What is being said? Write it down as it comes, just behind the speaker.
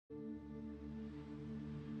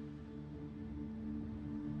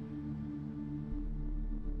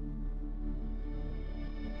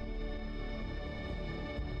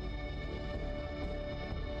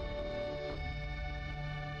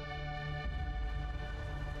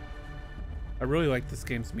I really like this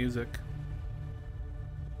game's music.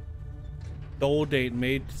 Dole date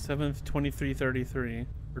May 7th, 2333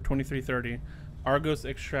 or 2330. Argos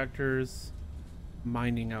extractors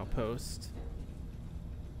mining outpost.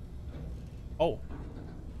 Oh,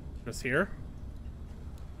 just here.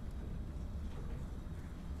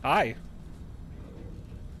 Hi.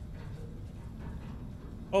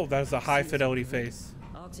 Oh, that's a high fidelity face.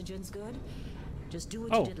 Oxygen's good. Just do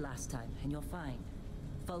what you did last time and you're fine.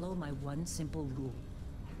 Follow my one simple rule.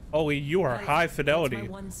 Oh, you are high fidelity.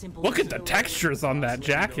 Look at the textures on that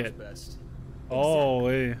jacket. Oh,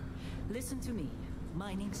 hey. Listen to me.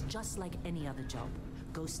 Mining's just like any other job.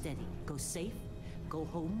 Go steady, go safe, go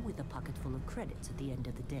home with a pocket full of credits at the end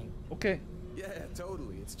of the day. Okay. Yeah,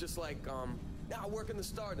 totally. It's just like now work in the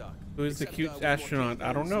Star Dock. Who is the cute astronaut?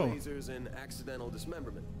 I don't know. Lasers and accidental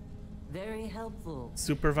dismemberment. Very helpful.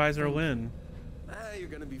 Supervisor Lynn. You're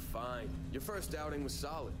gonna be fine. Your first outing was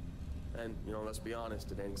solid. And, you know, let's be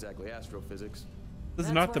honest, it ain't exactly astrophysics. This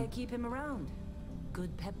is That's not why the I keep him around.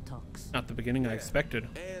 Good pep talks. not the beginning I expected.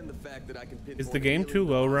 And the fact that I can Is the game too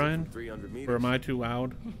low, Ryan? Or am I too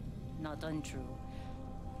loud? Not untrue.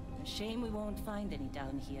 A shame we won't find any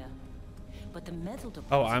down here. But the metal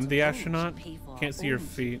deposits Oh, I'm the alone astronaut? should pay for Can't our see your own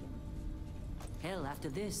feet. Hell, after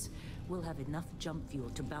this, we'll have enough jump fuel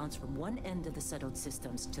to bounce from one end of the settled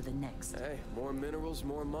systems to the next. Hey, more minerals,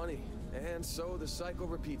 more money. And so the cycle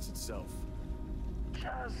repeats itself.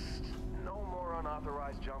 Just no more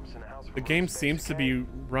unauthorized jumps in the house. The game seems to be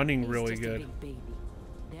running really It's just a good. big baby.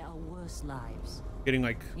 There are worse lives. Getting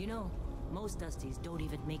like, You know, most Dusties don't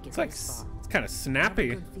even make it it's like, this far. it's kind of I have a snappy.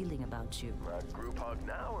 good feeling about you. Group hug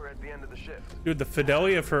now or at the end of the shift? Dude, the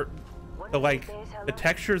fidelity of her, the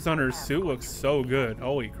textures on her suit looks so good.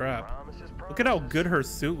 Holy crap. Look at how good her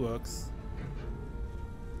suit looks.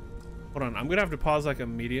 Hold on, I'm gonna have to pause like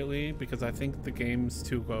immediately because I think the game's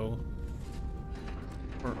too low.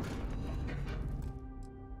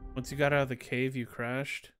 Once you got out of the cave, you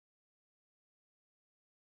crashed.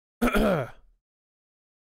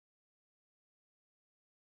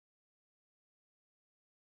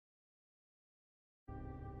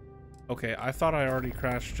 Okay, I thought I already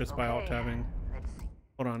crashed just by alt tabbing.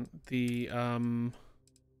 Hold on, the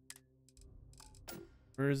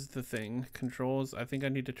where's the thing? Controls. I think I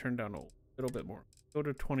need to turn down a little bit more. Go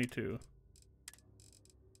to 22.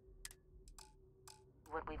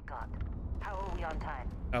 What we've got. How are we on time?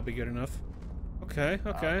 That'll be good enough. Okay,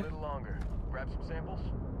 okay. A little longer. Grab some samples.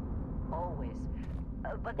 Always.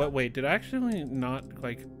 But wait, did I actually not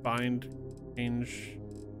like bind change?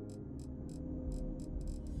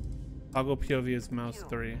 Toggle POV is mouse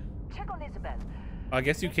 3. Check on Isabel. I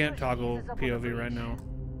guess you can't toggle POV right now.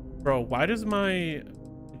 Bro, why does my...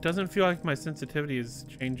 It doesn't feel like my sensitivity is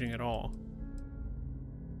changing at all.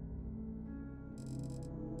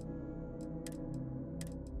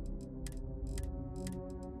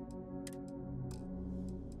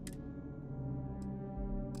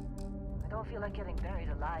 I don't feel like getting buried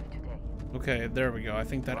alive today. Okay, there we go. I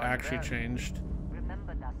think that actually changed.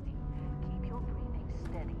 Remember, Dusty, keep your breathing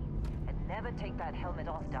steady and never take that helmet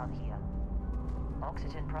off down here.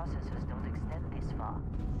 Oxygen processors don't extend this far.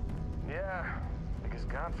 Yeah, because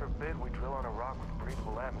God forbid we drill on a rock with a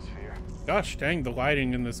breathable atmosphere. Gosh dang, the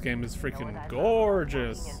lighting in this game is Know what freaking I love about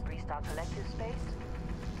gorgeous. working in Freestar Collective space?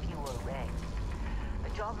 Pure rank.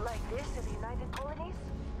 A job like this in the United Colonies?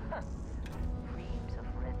 Huh. Reams of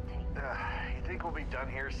red tape. You think we'll be done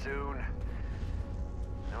here soon?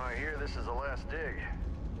 Now I hear this is the last dig.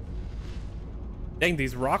 Dang,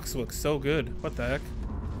 these rocks look so good. What the heck?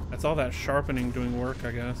 That's all that sharpening doing work,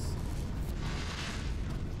 I guess.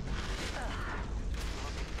 Look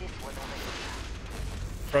at this one over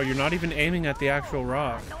here. Bro, you're not even aiming at the actual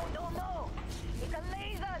rock. No. It's a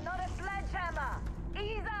laser, not a sledgehammer.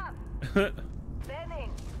 Ease up.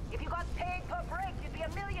 Benning, if you got paid per break, you'd be a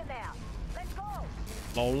millionaire. Let's go.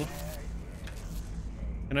 Lol.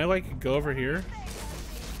 Can I like go over here?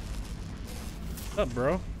 What's up,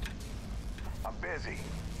 bro? I'm busy.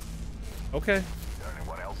 Okay.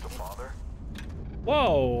 Anyone else to bother?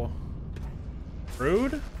 Whoa.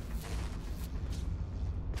 Rude?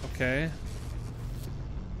 Okay.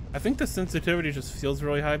 I think the sensitivity just feels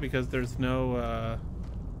really high because there's no,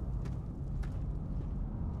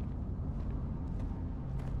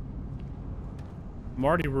 I'm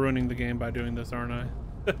already ruining the game by doing this, aren't I?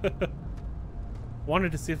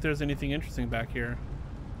 Wanted to see if there's anything interesting back here.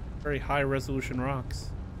 Very high resolution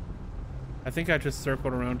rocks. I think I just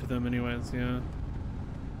circled around to them anyways, yeah.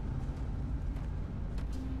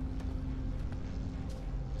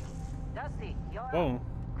 Dusty, you're Whoa. up.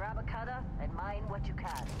 Grab a cutter and mine what you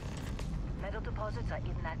can. Metal deposits are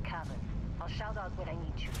in that cavern. I'll shout out when I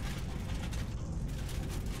need you.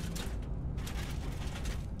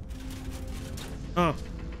 Huh.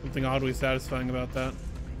 Something oddly satisfying about that.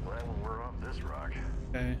 Glad when we're off this rock.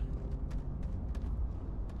 Okay.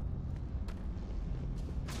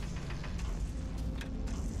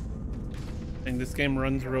 I think this game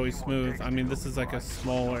runs really smooth. I mean, this is like a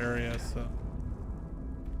small area, so.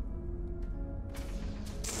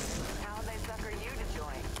 How they sucker you to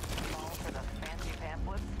join? Fall for the fancy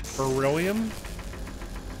pamphlets? Beryllium?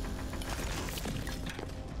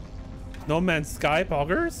 No Man's Sky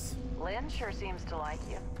poggers? Lynn sure seems to like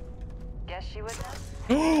you. Guess she would.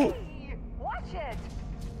 Oh! Hey, watch it!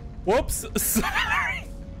 Whoops! Sorry!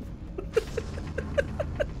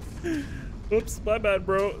 Whoops, my bad,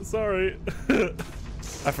 bro. Sorry.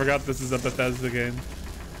 I forgot this is a Bethesda game.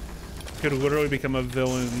 Could literally become a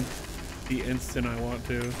villain the instant I want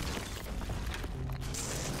to.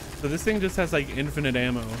 So this thing just has like infinite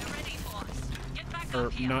ammo.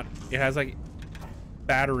 Or not, it has like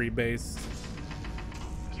battery based.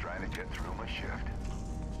 Just trying to get through my shift.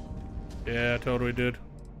 Yeah, totally, dude.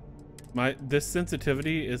 This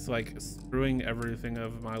sensitivity is like screwing everything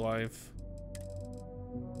of my life.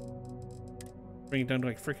 Bring it down to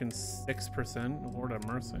like freaking 6%. Lord have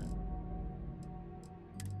mercy.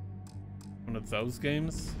 One of those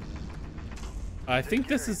games. I think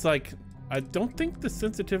this is like, I don't think the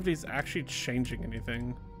sensitivity is actually changing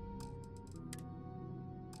anything.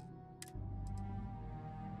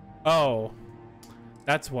 Oh,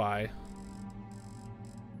 that's why.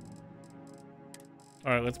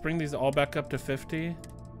 All right, let's bring these all back up to 50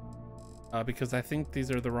 because I think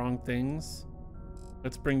these are the wrong things.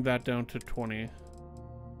 Let's bring that down to 20.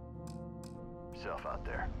 Self out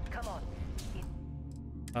there. Come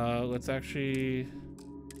on. Let's actually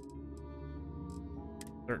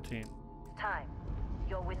 13. Time.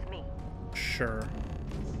 You're with me. Sure.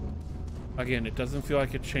 Again, it doesn't feel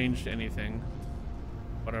like it changed anything.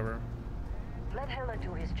 Whatever. Let Heller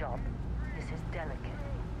do his job. This is delicate.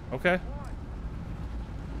 Okay.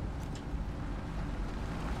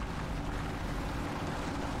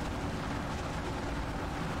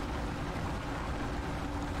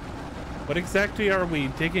 What exactly are we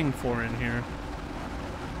digging for in here?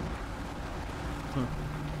 Huh.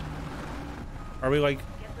 Are we like...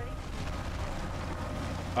 Get ready.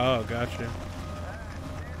 Oh, gotcha.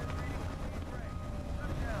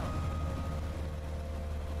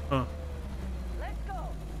 Huh. Let's go.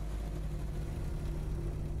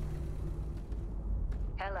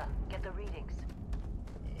 Heller, get the readings.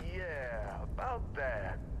 Yeah, about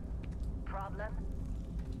that. Problem?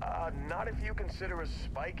 Not if you consider a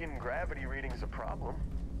spike in gravity readings a problem.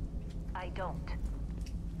 I don't.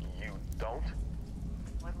 You don't?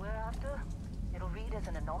 What we're after? It'll read as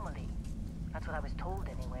an anomaly. That's what I was told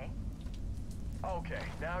anyway. Okay,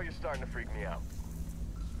 now you're starting to freak me out.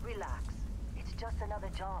 Relax. It's just another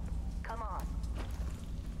job. Come on.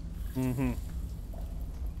 Mm-hmm.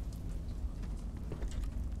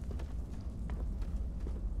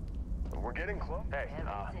 We're getting close. Hey,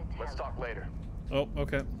 Where is it, let's Heller? talk later. Oh,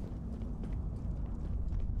 okay.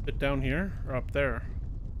 Sit down here or up there?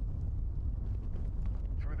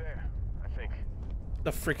 Through there, I think. The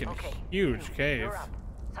freaking Okay. huge you, cave. You're up.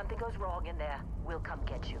 Something goes wrong in there. We'll come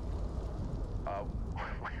get you.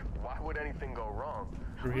 Why would anything go wrong?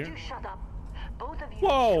 Through Would here? you shut up? Both of you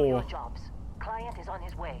Whoa. do your jobs. Client is on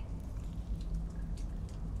his way.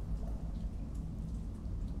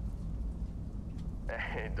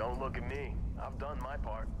 Hey, don't look at me. I've done my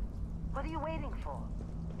part. What are you waiting for?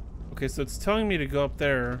 Okay, so it's telling me to go up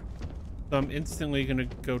there, so I'm instantly gonna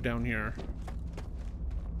go down here.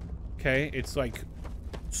 Okay, it's like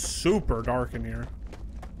super dark in here.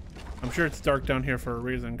 I'm sure it's dark down here for a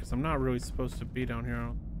reason, because I'm not really supposed to be down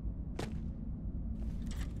here.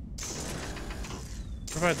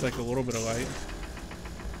 Provides like a little bit of light.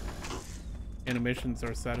 Animations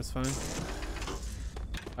are satisfying.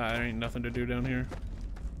 There ain't nothing to do down here.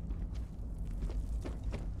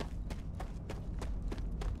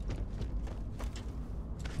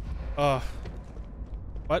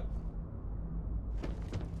 What?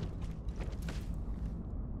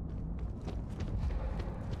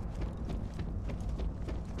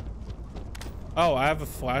 Oh, I have a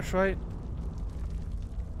flashlight?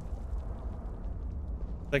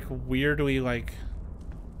 Like weirdly like...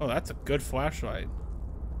 Oh, that's a good flashlight.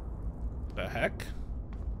 The heck?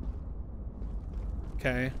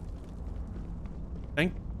 Okay.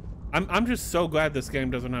 I'm just so glad this game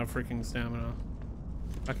doesn't have freaking stamina.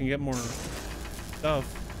 I can get more stuff.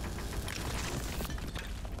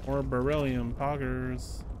 More beryllium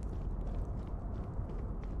poggers.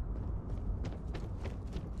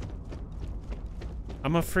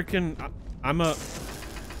 I'm a freaking... I'm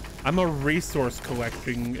a resource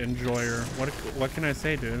collecting enjoyer. What can I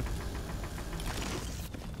say, dude?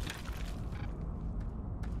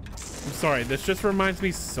 I'm sorry, this just reminds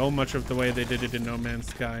me so much of the way they did it in No Man's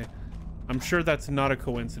Sky. I'm sure that's not a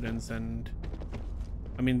coincidence, and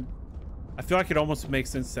I mean, I feel like it almost makes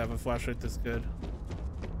sense to have a flashlight this good.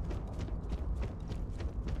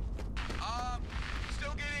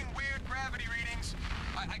 Still getting weird gravity readings.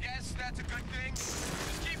 I guess that's a good thing.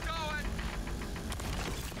 Just keep going.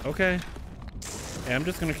 Okay. Hey, I'm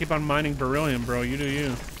just gonna keep on mining beryllium, bro. You do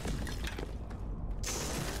you.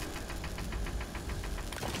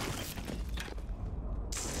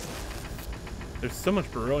 There's so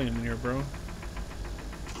much beryllium in here, bro.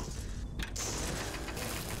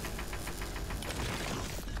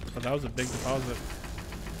 Oh, that was a big deposit.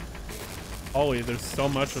 Holy, there's so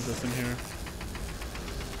much of this in here.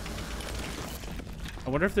 I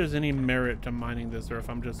wonder if there's any merit to mining this or if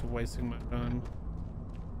I'm just wasting my time.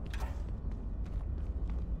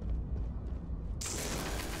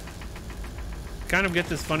 Kind of get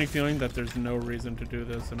this funny feeling that there's no reason to do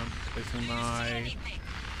this and I'm wasting my...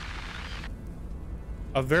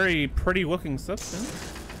 a very pretty looking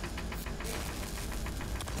substance.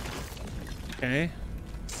 Okay.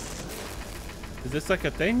 Is this like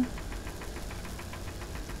a thing?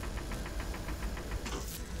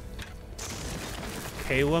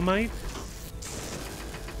 Calamite?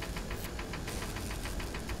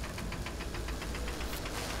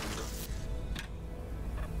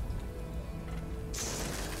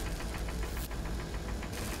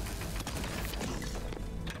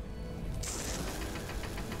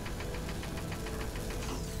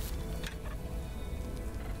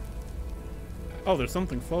 Oh, there's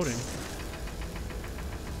something floating.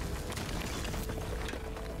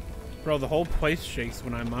 Bro, the whole place shakes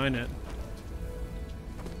when I mine it.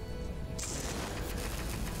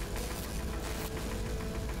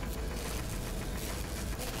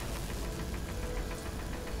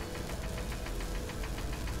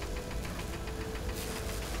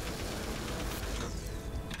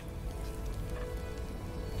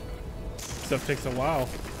 Stuff takes a while.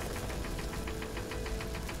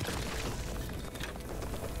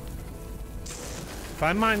 If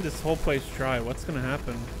I mine this whole place dry, what's gonna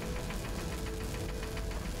happen?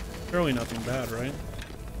 Surely nothing bad, right?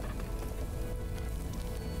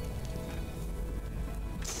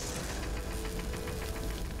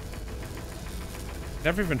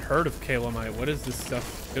 Never even heard of calamite. What is this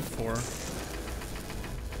stuff good for?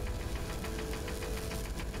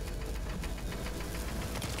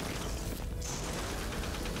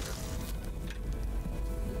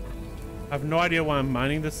 I have no idea why I'm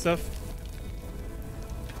mining this stuff.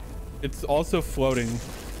 It's also floating.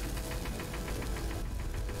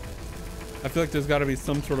 I feel like there's got to be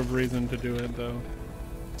some sort of reason to do it, though.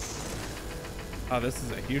 Ah, this is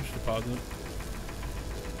a huge deposit.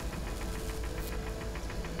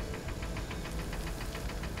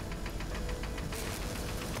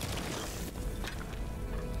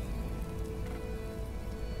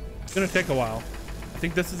 It's gonna take a while. I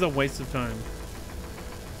think this is a waste of time.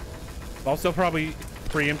 Also probably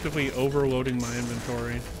preemptively overloading my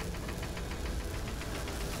inventory.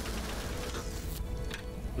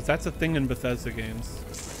 Because that's a thing in Bethesda games.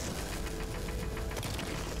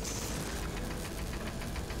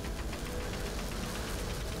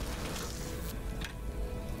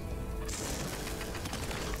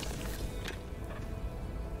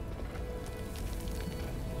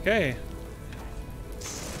 Okay.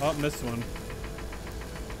 Oh, missed one.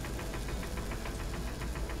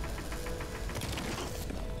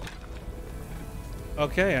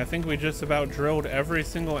 Okay, I think we just about drilled every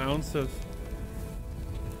single ounce of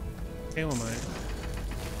calamite.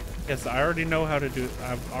 Yes, I already know how to do it.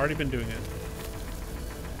 I've already been doing it.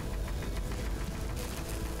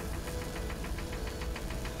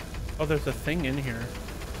 Oh, there's a thing in here.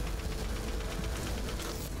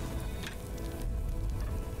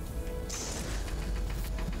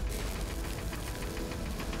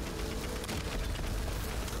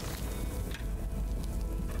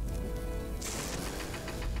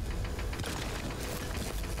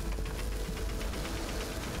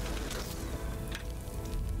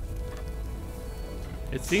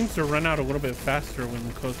 It seems to run out a little bit faster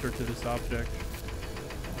when closer to this object.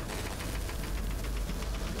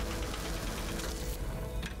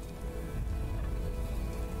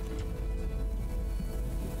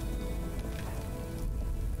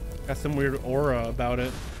 Got some weird aura about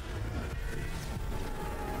it.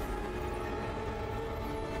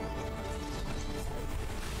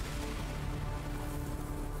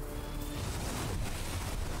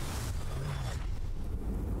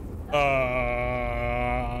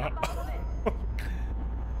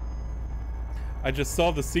 I just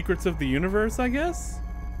saw the secrets of the universe, I guess?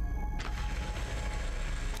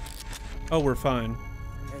 Oh, we're fine.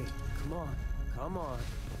 Hey, come on. Come on.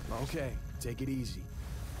 Okay, take it easy.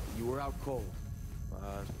 You were out cold.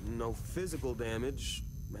 No physical damage.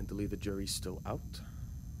 Mentally, the jury's still out.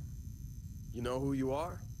 You know who you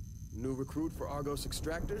are? New recruit for Argos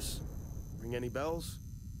Extractors? Ring any bells?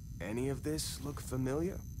 Any of this look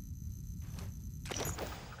familiar?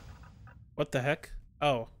 What the heck?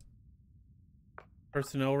 Oh.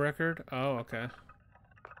 Personnel record? Oh, okay.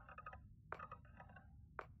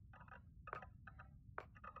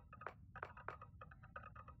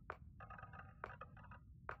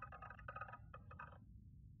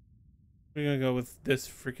 We're gonna go with this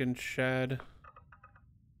freaking Shad.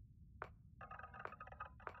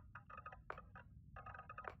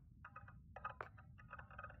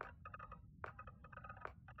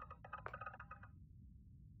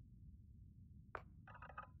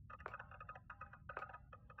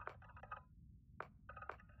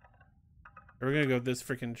 We're gonna go with this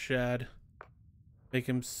freaking Shad. Make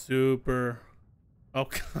him super. Oh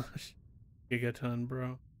gosh. Gigaton,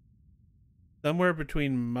 bro. Somewhere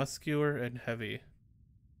between muscular and heavy.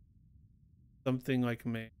 Something like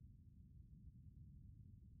me.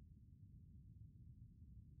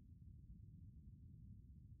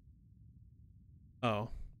 Oh.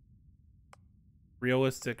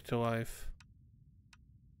 Realistic to life.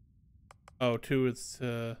 Oh, two is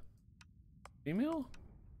female?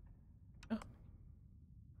 Yeah.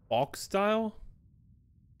 Walk style?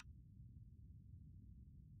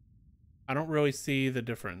 I don't really see the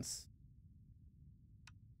difference.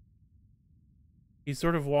 He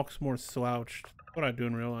sort of walks more slouched. That's what I do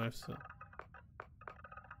in real life, so.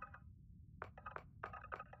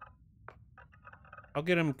 I'll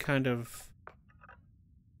get him kind of...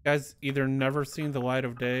 Guys either never seen the light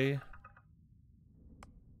of day.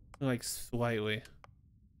 Like, slightly.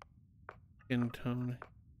 Skin tone.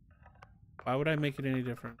 Why would I make it any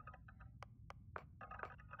different?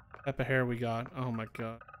 Type of hair we got. Oh my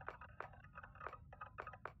god.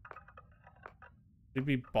 He'd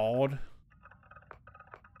be bald.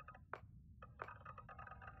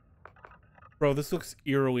 Bro, this looks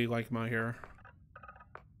eerily like my hair.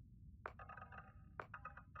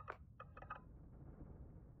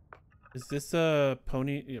 Is this a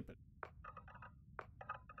pony? Yeah, but...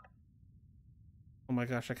 Oh my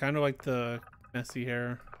gosh, I kind of like the messy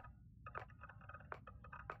hair.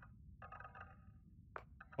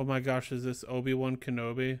 Oh my gosh, is this Obi-Wan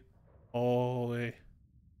Kenobi? Holy.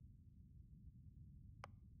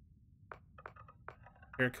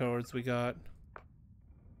 Hair colors we got.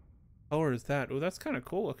 Color is that? Oh, that's kind of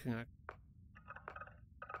cool looking.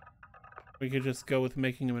 We could just go with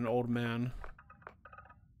making him an old man.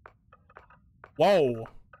 Whoa!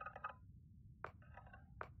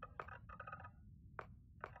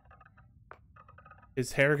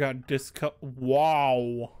 His hair got discut.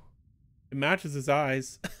 Wow! It matches his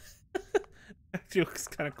eyes. Actually looks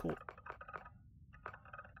kind of cool.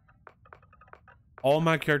 All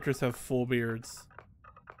my characters have full beards.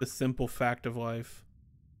 The simple fact of life.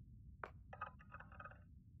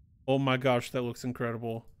 Oh my gosh, that looks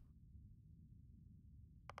incredible.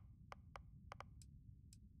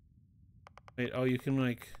 Wait, oh, you can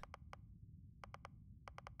like...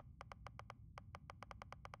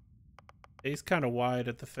 He's kind of wide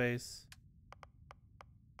at the face.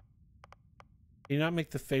 Can you not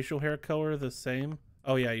make the facial hair color the same?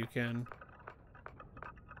 Oh yeah, you can.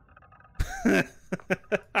 I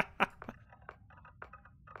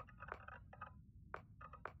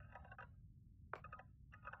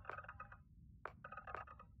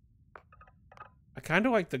kind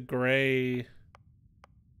of like the gray. To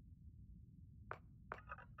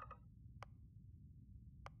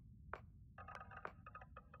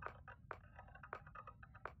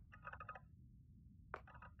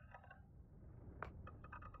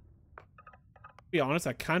be honest,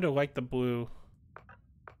 I kind of like the blue.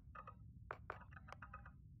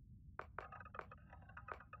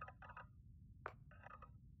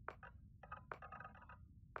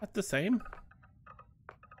 That the same?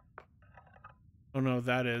 Oh no,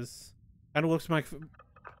 that is. Kind of looks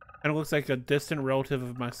like a distant relative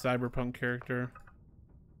of my cyberpunk character.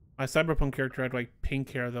 My cyberpunk character had like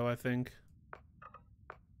pink hair though, I think.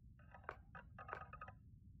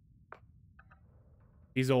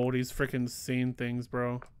 He's old, he's freaking seen things,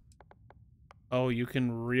 bro. Oh, you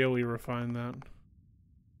can really refine that.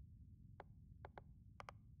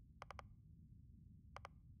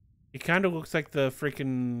 He kind of looks like the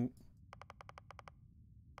freaking...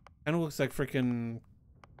 Kind of looks like freaking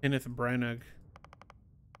Kenneth Branagh.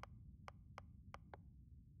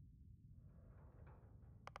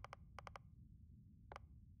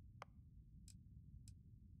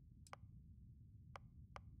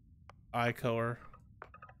 eye color.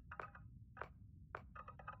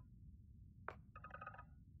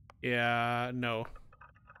 Yeah, no.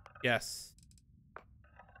 Yes.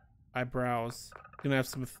 Eyebrows. Gonna have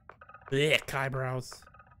some thick eyebrows.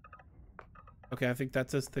 Okay, I think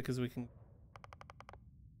that's as thick as we can.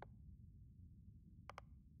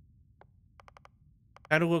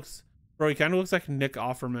 Kind of looks, bro, he kind of looks like Nick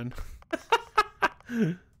Offerman.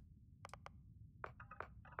 Give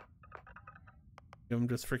him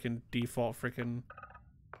just freaking default freaking.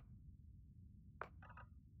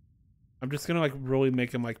 I'm just gonna like really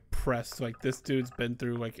make him like pressed. Like this dude's been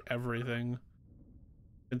through like everything.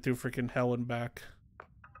 Been through freaking hell and back.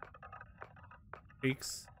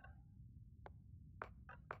 Cheeks.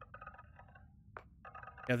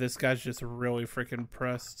 Yeah, this guy's just really freaking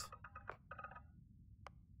pressed.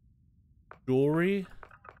 Jewelry?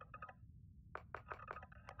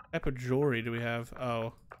 What type of jewelry do we have?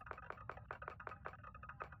 Oh.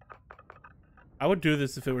 I would do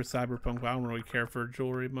this if it were cyberpunk, but I don't really care for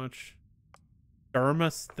jewelry much.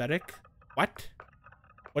 Dermasthetic? What?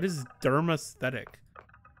 What is dermasthetic?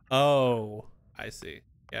 Oh, I see.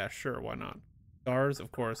 Yeah, sure, why not? Scars,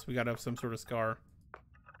 of course. We gotta have some sort of scar.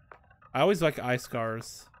 I always like eye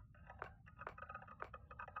scars.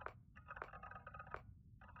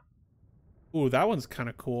 Ooh, that one's kind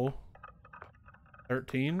of cool.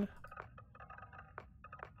 13.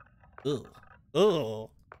 Ugh. Ugh.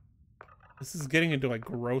 This is getting into like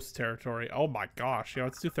gross territory. Oh my gosh. Yeah,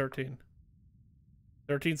 let's do 13.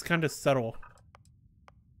 13's kind of subtle.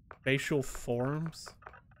 Facial forms?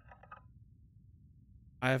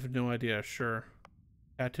 I have no idea. Sure.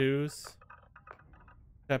 Tattoos.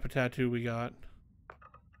 Type of tattoo we got.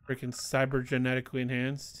 Freaking cyber genetically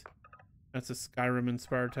enhanced. That's a Skyrim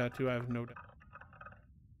inspired tattoo. I have no doubt.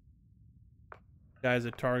 Guy has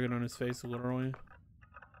a target on his face, literally.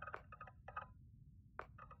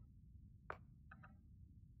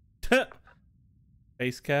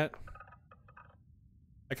 Face cat.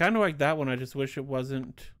 I kind of like that one. I just wish it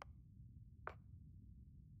wasn't.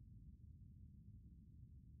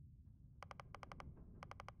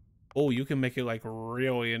 Oh, you can make it like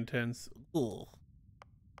really intense. Ugh.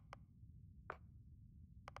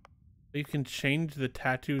 You can change the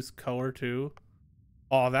tattoo's color too.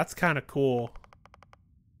 Oh, that's kind of cool.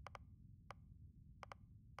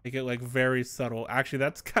 Make it like very subtle. Actually,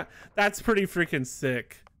 that's pretty freaking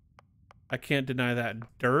sick. I can't deny that.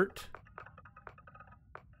 Dirt.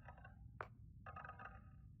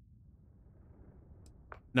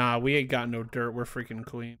 Nah, we ain't got no dirt. We're freaking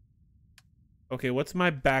clean. Okay, what's my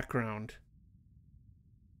background?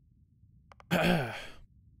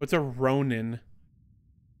 What's a Ronin?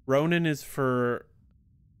 Ronin is for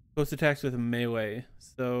close attacks with melee.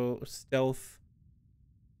 So stealth,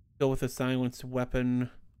 kill with a silenced weapon,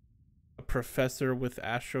 a professor with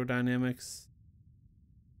astrodynamics,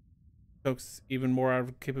 soaks even more out of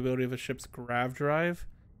the capability of a ship's grav drive,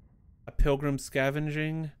 a pilgrim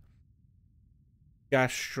scavenging,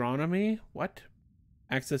 gastronomy, what?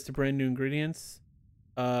 Access to brand new ingredients,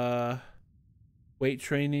 weight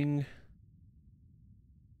training.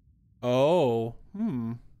 Oh,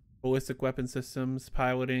 ballistic weapon systems,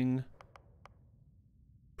 piloting,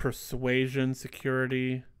 persuasion,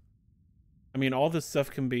 security. I mean, all this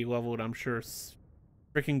stuff can be leveled, I'm sure.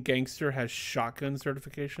 Freaking gangster has shotgun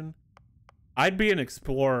certification. I'd be an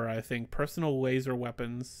explorer, I think. Personal laser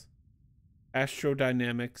weapons,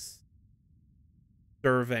 astrodynamics,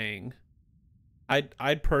 surveying.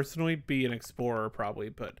 I'd personally be an explorer probably,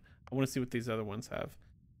 but I want to see what these other ones have.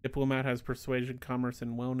 Diplomat has persuasion, commerce,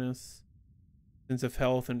 and wellness. Sense of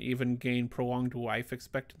health and even gain prolonged life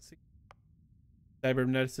expectancy.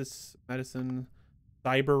 Cyberneticist medicine.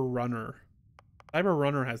 Cyber runner. Cyber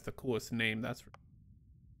runner has the coolest name. That's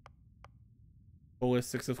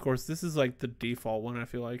ballistics, of course. This is like the default one, I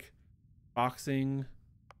feel like. Boxing.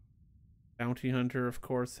 Bounty hunter, of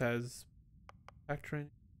course, has back training.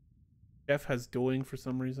 Jeff has dueling for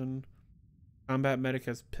some reason. Combat medic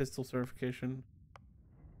has pistol certification.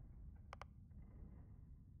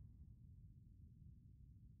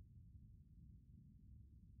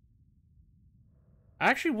 I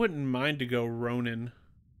actually wouldn't mind to go Ronin.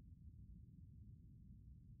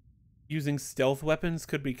 Using stealth weapons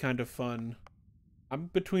could be kind of fun. I'm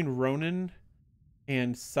between Ronin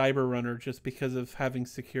and Cyber Runner just because of having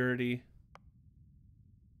security.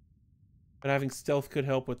 But having stealth could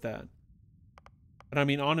help with that. But I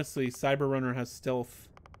mean, honestly, Cyber Runner has stealth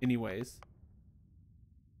anyways.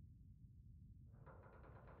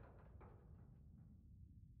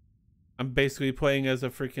 I'm basically playing as a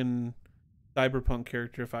freaking cyberpunk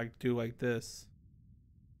character if I do like this,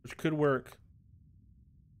 which could work.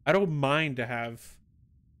 I don't mind to have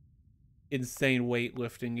insane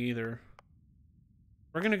weightlifting either.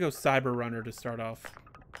 We're gonna go Cyber Runner to start off.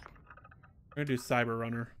 We're gonna do Cyber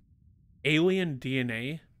Runner. Alien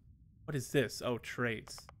DNA? What is this? Oh,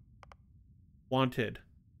 traits. Wanted.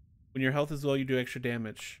 When your health is low, you do extra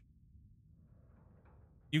damage.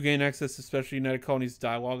 You gain access to Special United Colonies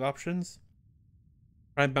dialogue options.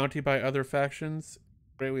 Prime bounty by other factions.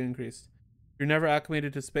 Greatly increased. You're never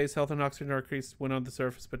acclimated to space. Health and oxygen are increased when on the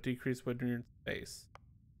surface, but decreased when you're in space.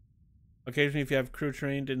 Occasionally, if you have crew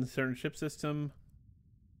trained in a certain ship system.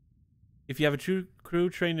 If you have a true crew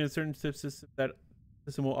trained in a certain ship system, that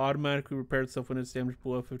system will automatically repair itself when it's damaged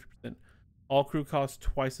below 50%. All crew cost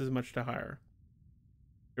twice as much to hire.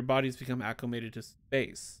 Your bodies become acclimated to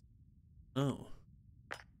space. Oh.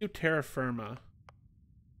 Do terra firma.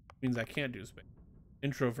 Means I can't do space.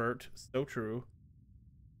 Introvert. So true.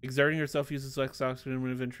 Exerting yourself uses less oxygen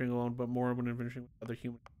when adventuring alone, but more when adventuring with other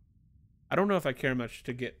humans. I don't know if I care much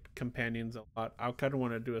to get companions a lot. I kind of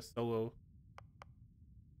want to do a solo.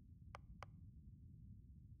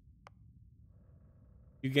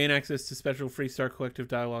 You gain access to special Freestar Collective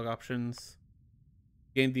dialogue options.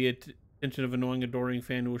 Gain the attention of annoying, adoring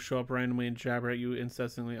fan who will show up randomly and jabber at you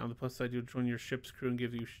incessantly. On the plus side, you'll join your ship's crew and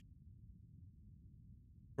give you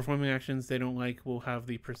performing actions they don't like will have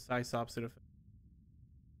the precise opposite effect.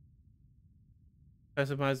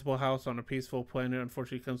 Customizable house on a peaceful planet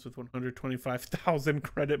unfortunately comes with 125,000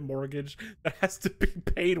 credit mortgage that has to be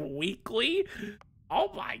paid weekly.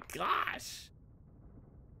 Oh my gosh.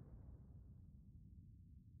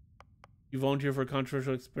 You volunteer for a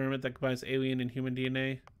controversial experiment that combines alien and human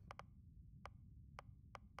DNA.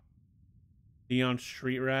 Neon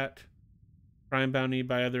Street Rat. Crime bounty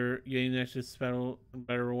by other United Special and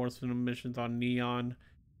better rewards for the missions on Neon.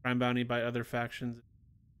 Crime bounty by other factions.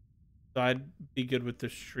 So I'd be good with the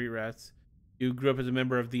Street Rats. You grew up as a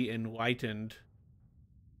member of the Enlightened.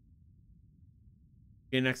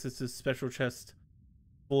 Gain access to a special chest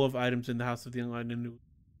full of items in the House of the Enlightened,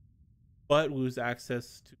 but lose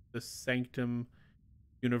access to the Sanctum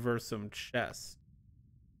Universum chest.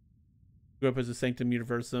 Grew up as a Sanctum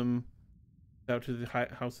Universum, out to the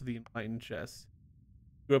House of the Enlightened chest.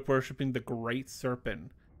 Grew up worshipping the Great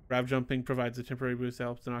Serpent. Grab jumping provides a temporary boost that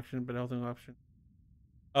helps an oxygen, but health and option.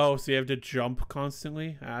 Oh, so you have to jump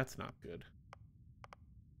constantly? That's not good.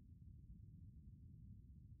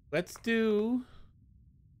 Let's do...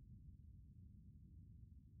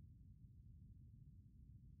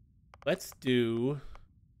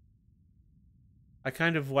 I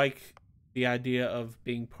kind of like the idea of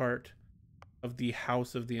being part of the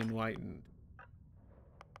House of the Enlightened.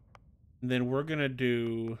 And then we're gonna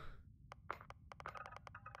do...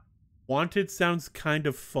 Wanted sounds kind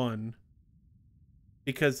of fun.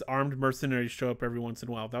 Because armed mercenaries show up every once in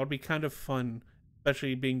a while. That would be kind of fun.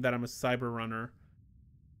 Especially being that I'm a cyber runner.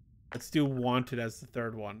 Let's do Wanted as the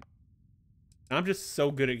third one. I'm just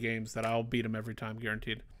so good at games that I'll beat them every time,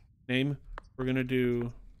 guaranteed. Name, we're gonna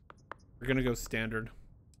go standard.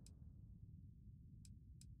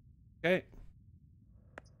 Okay.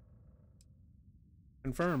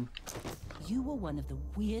 Confirm. You were one of the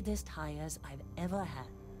weirdest hires I've ever had.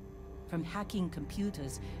 From hacking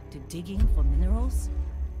computers to digging for minerals.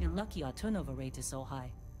 You're lucky our turnover rate is so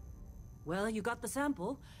high. Well, you got the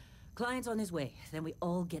sample. Client's on his way, then we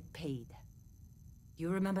all get paid. Do you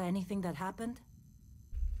remember anything that happened?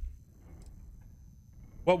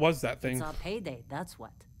 What was that thing? It's our payday, that's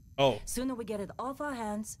what. Oh. Sooner we get it off our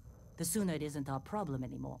hands, the sooner it isn't our problem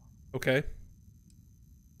anymore. Okay.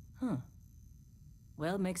 Huh.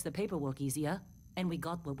 Well, makes the paperwork easier, and we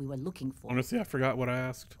got what we were looking for. Honestly, I forgot what I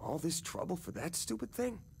asked. All this trouble for that stupid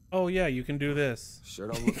thing? Oh yeah, you can do this. Sure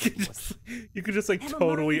don't look like much. You could just like Never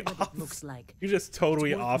totally mind what off. it looks like. You just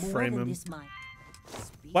totally It's worth off more frame than him. this mine.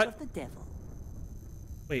 Speak What? of the devil.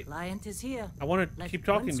 Wait, Client is here. I want to keep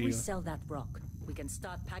talking once to we you. sell that rock, we can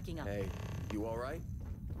start packing up. Hey, you alright?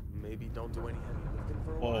 Maybe don't do any heavy lifting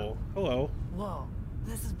for a while? Whoa, hello. Whoa,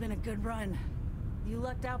 this has been a good run. You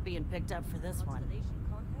lucked out being picked up for this one.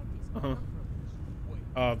 Uh-huh.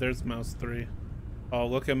 Oh, there's mouse 3. Oh,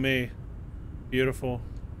 look at me. Beautiful.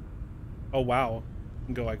 Oh, wow. I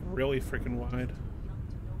can go like really freaking wide.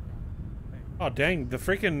 Oh, dang. The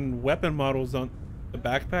freaking weapon models on the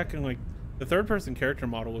backpack and like the third-person character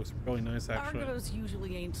model looks really nice, actually. Argos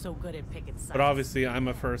usually ain't so good at picking sides. But obviously, I'm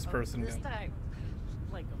a first-person This guy. time,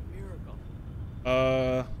 like a miracle.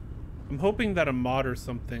 I'm hoping that a mod or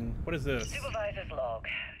something. What is this? Supervisor's log.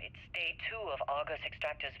 It's day 2 of Argus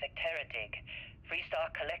Extractor's Vectera dig.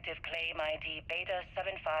 Freestar Collective Claim ID Beta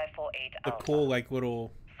 7548 The Alpha. cool, like,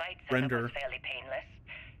 little Site setup render. was fairly painless.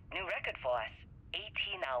 New record for us. 18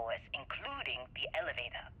 hours, including the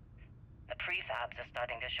elevator. The prefabs are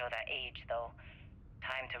starting to show their age, though.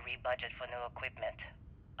 Time to rebudget for new equipment.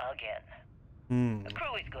 Again. The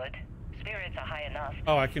crew is good. Spirits are high enough.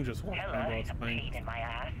 Oh, I can just walk down Hella while is it's a playing. pain in my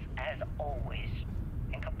ass, as always.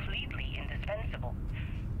 And completely indispensable.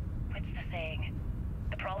 What's the saying?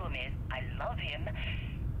 The problem is, I love him,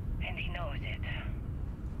 and he knows it.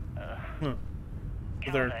 So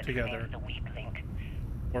they're Calvert together. remains the weak link.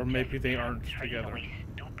 Or maybe they Just aren't straight together. away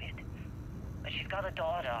stupid. But she's got a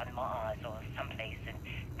daughter on Mars or someplace and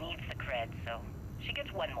needs the cred, so she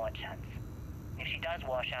gets one more chance. If she does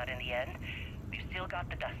wash out in the end, we've still got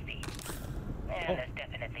the Dusty. And there's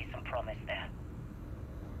definitely some promise there.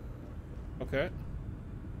 Okay.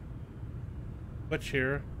 What's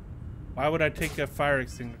here? Why would I take a fire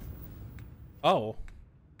extinguisher? Oh.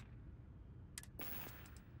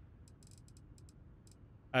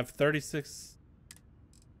 I have 36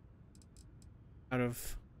 out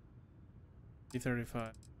of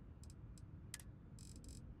 35.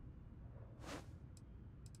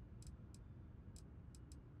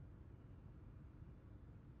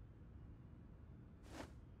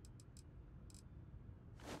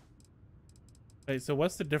 Wait, so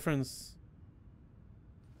what's the difference?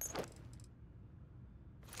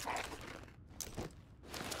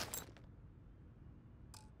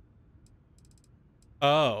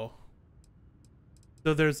 Oh.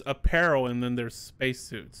 So there's apparel and then there's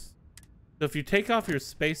spacesuits. So if you take off your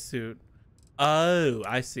spacesuit, oh,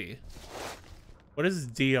 I see. What is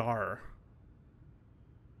DR?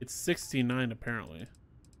 It's 69 apparently.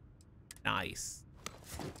 Nice.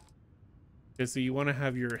 Okay, so you want to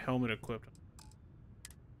have your helmet equipped.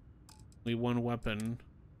 Only one weapon.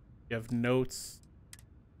 You have notes.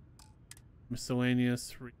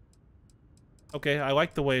 Miscellaneous. Okay, I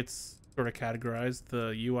like the way it's sort of categorized.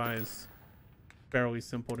 The UI is fairly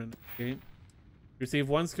simple to navigate. Receive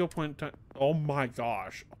 1 skill point time. Oh my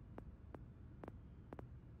gosh.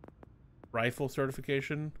 Rifle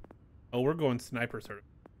certification. Oh, we're going sniper certification.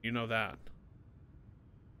 You know that.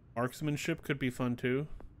 Marksmanship could be fun too.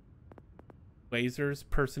 Lasers,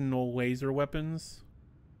 personal laser weapons.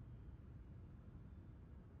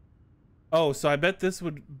 Oh, so I bet this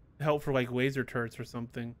would help for like laser turrets or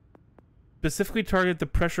something. Specifically target the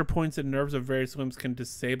pressure points and nerves of various limbs can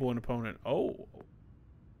disable an opponent. Oh.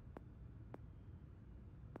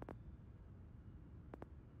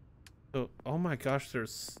 So, oh my gosh,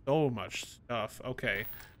 there's so much stuff. Okay.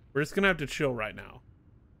 We're just gonna have to chill right now.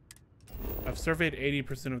 I've surveyed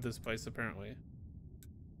 80% of this place apparently.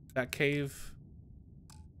 That cave.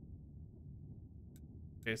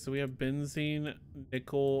 Okay, so we have benzene,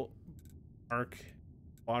 nickel, arc,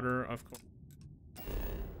 water, of course.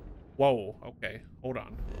 Whoa, okay, hold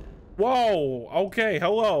on. Whoa, okay,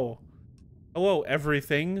 hello. Hello,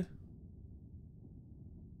 everything.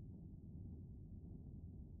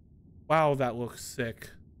 Wow, that looks sick.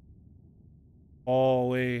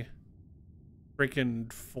 Holy freaking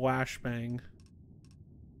flashbang.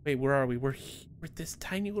 Wait, where are we? We're at this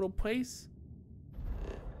tiny little place?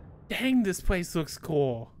 Dang, this place looks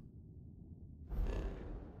cool.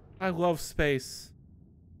 I love space.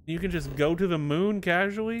 You can just go to the moon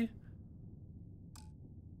casually?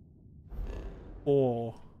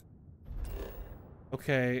 Cool.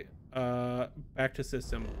 Okay, back to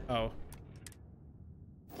system. Oh.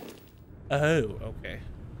 Oh, okay.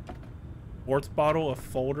 Sports bottle, a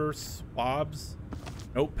folder, swabs,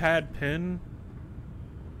 notepad, pen.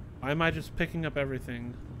 Why am I just picking up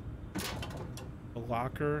everything? A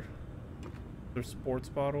locker. There's sports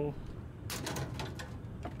bottle.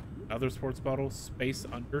 Another sports bottle. Space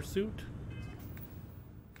undersuit.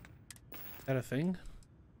 Is that a thing?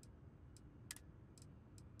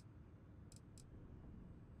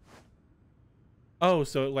 Oh,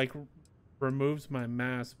 so it like removes my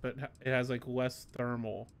mask, but it has like less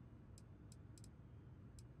thermal.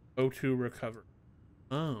 O2 recover.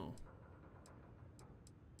 Oh.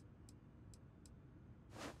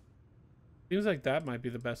 Seems like that might be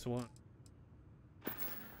the best one.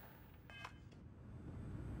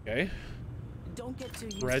 Okay. Don't get too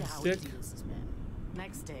used Bread to how stick. easy this has been.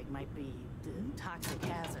 Next dig might be the toxic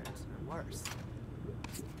hazards or worse.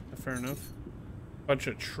 Fair enough. Bunch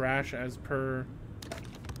of trash as per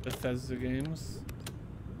Bethesda games.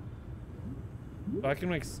 So I can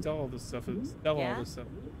like sell all this stuff. Sell all this stuff.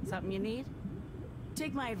 Something you need?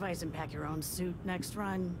 Take my advice and pack your own suit next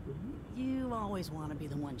run. You always want to be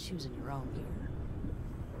the one choosing your own gear.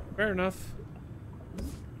 Fair enough.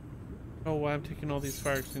 Oh, why I'm taking all these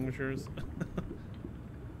fire extinguishers.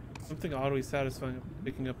 Something oddly satisfying of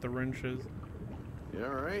picking up the wrenches. You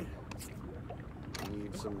alright?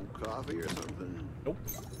 Need some coffee or something? Nope.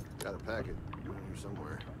 Got a packet in here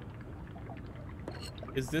somewhere.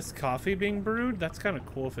 Is this coffee being brewed? That's kind of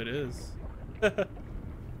cool if it is.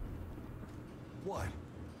 What?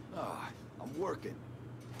 Ah, I'm working.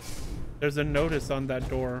 There's a notice on that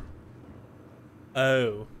door.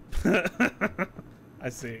 Oh. I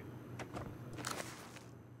see.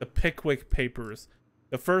 The Pickwick Papers.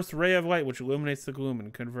 The first ray of light which illuminates the gloom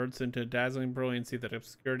and converts into dazzling brilliancy that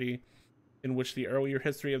obscurity in which the earlier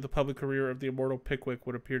history of the public career of the immortal Pickwick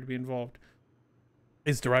would appear to be involved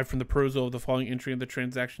is derived from the perusal of the following entry in the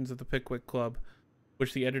transactions of the Pickwick Club,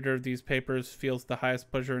 which the editor of these papers feels the highest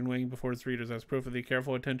pleasure in laying before his readers as proof of the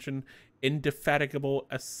careful attention, indefatigable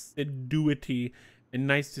assiduity, and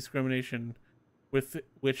nice discrimination with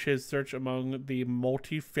which his search among the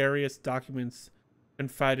multifarious documents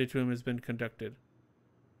confided to him has been conducted.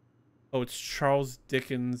 Oh, it's Charles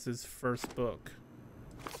Dickens' first book.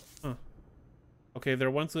 Huh. Okay,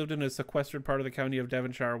 there once lived in a sequestered part of the county of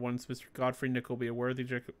Devonshire, once Mr. Godfrey Nickleby, a worthy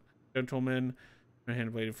gentleman, a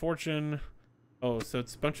hand-bladed fortune. Oh, so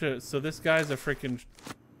it's a bunch of... So this guy's a freaking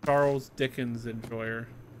Charles Dickens enjoyer.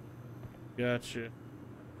 Gotcha.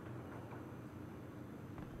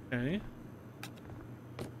 Okay.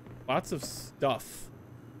 Lots of stuff.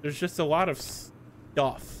 There's just a lot of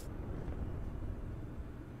stuff.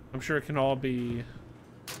 I'm sure it can all be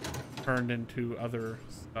turned into other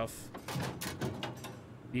stuff.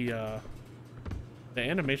 The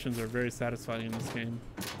animations are very satisfying in this game.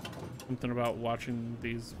 Something about watching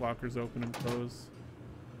these lockers open and close.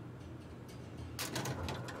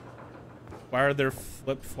 Why are there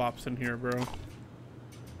flip-flops in here, bro?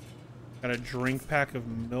 Got a drink pack of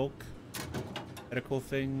milk. Medical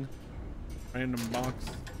thing. Random box.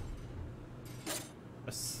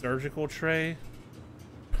 A surgical tray.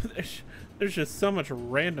 There's just so much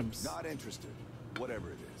random stuff. Not interested. Whatever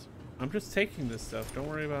it is. I'm just taking this stuff. Don't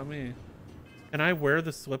worry about me. Can I wear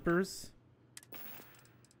the slippers?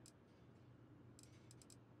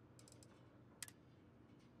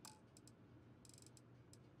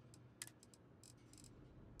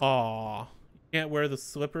 Aw. You can't wear the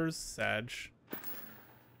slippers? Sag.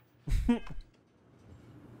 I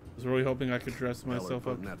was really hoping I could dress myself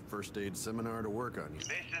up. Putting that first aid seminar to work on you.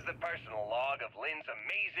 This is the personal log of Lynn's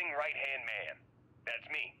amazing right-hand man. That's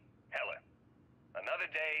me, Heller. Another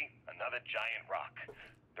day, another giant rock.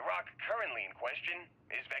 The rock currently in question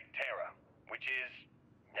is Vectera, which is,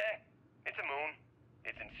 it's a moon.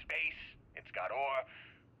 It's in space. It's got ore,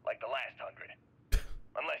 like the last 100.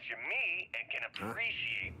 Unless you're me and can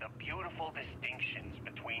appreciate the beautiful distinctions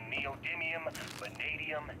between neodymium,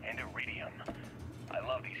 vanadium, and iridium. I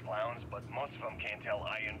love these clowns, but most of them can't tell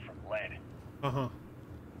iron from lead. Uh-huh.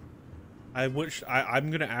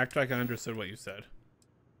 I'm gonna act like I understood what you said.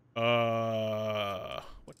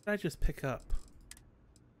 What did I just pick up?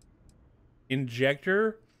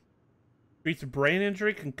 Injector? Treats brain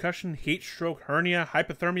injury, concussion, heat stroke, hernia,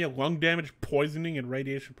 hypothermia, lung damage, poisoning, and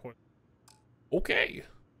radiation poisoning. Okay.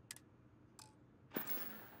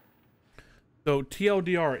 So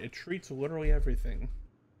TLDR, it treats literally everything.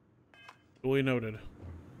 Duly noted.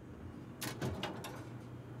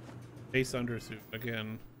 Base undersuit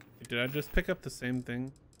again. Did I just pick up the same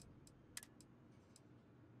thing?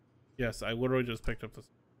 Yes, I literally just picked up this.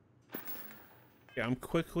 Yeah, I'm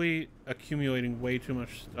quickly accumulating way too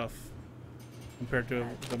much stuff compared to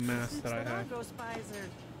the mass that I have. Argo spies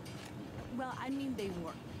are... Well, I mean, they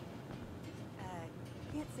work.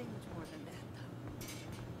 Can't say much more than that, though.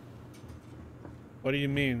 What do you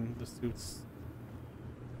mean, the suits?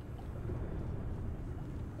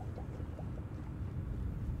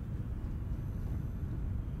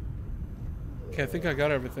 Okay, I think I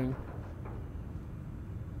got everything.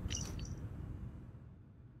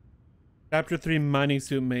 Chapter 3, mining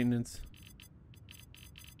suit maintenance.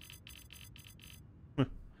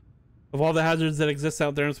 Of all the hazards that exist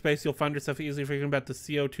out there in space, you'll find yourself easily forgetting about the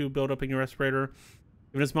CO2 buildup in your respirator.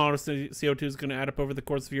 Even a small CO2 is going to add up over the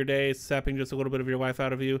course of your day, sapping just a little bit of your life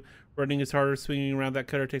out of you. Running is harder, swinging around that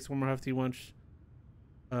cutter takes one more hefty lunch.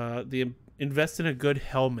 Invest in a good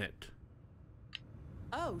helmet.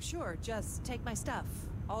 Oh, sure. Just take my stuff.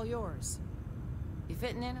 All yours. You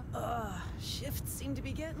fitting in? Shifts seem to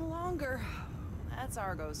be getting longer. That's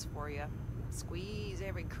Argos for you. Squeeze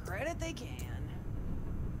every credit they can.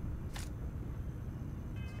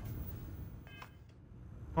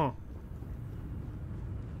 Huh.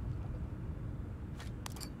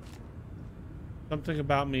 Something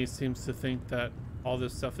about me seems to think that all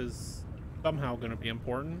this stuff is somehow going to be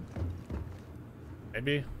important.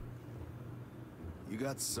 Maybe. You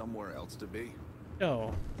got somewhere else to be?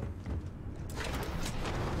 Yo.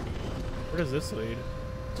 Where does this lead?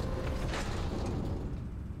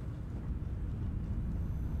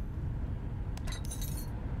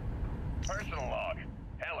 Personal log.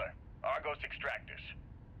 extractors.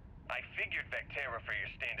 I figured Vectera for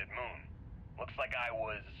your standard moon. Looks like I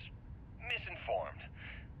was misinformed.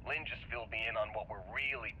 Lynn just filled me in on what we're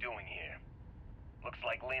really doing here. Looks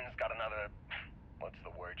like Lynn's got another, what's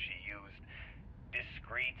the word she used?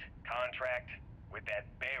 Discreet contract with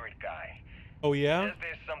that Barrett guy. Oh yeah? Says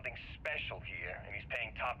there's something special here, and he's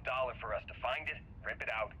paying top dollar for us to find it, rip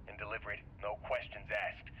it out, and deliver it, no questions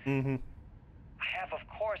asked. Mm-hmm. I have, of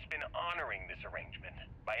course, been honoring this arrangement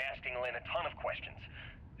by asking Lynn a ton of questions.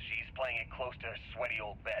 She's playing it close to her sweaty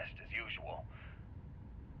old vest, as usual.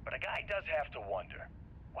 But a guy does have to wonder,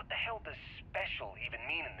 what the hell does special even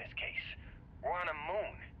mean in this case? We're on a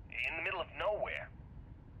moon, in the middle of nowhere.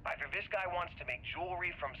 Either this guy wants to make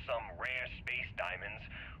jewelry from some rare space diamonds,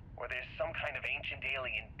 or there's some kind of ancient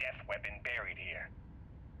alien death weapon buried here.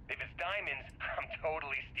 If it's diamonds, I'm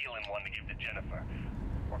totally stealing one to give to Jennifer,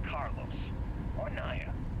 or Carlos, or Naya.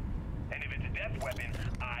 And if it's a death weapon,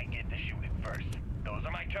 I get to shoot it first. Those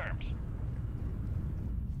are my terms.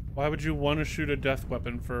 Why would you want to shoot a death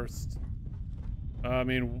weapon first? I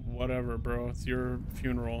mean, whatever, bro. It's your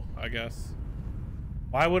funeral, I guess.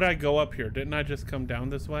 Why would I go up here? Didn't I just come down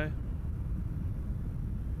this way?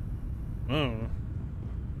 Oh.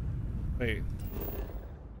 Wait.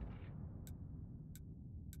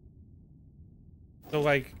 So,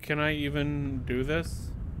 like, can I even do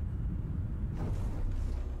this?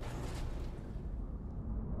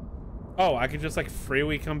 Oh, I can just, like,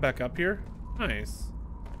 freely come back up here? Nice.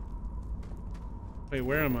 Wait,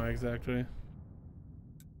 where am I exactly?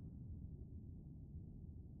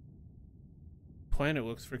 Planet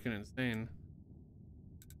looks freaking insane.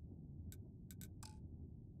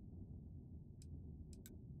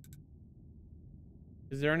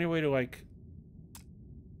 Is there any way to like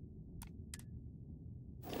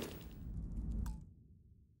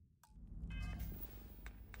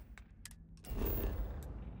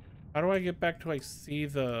how do I get back to like see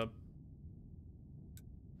the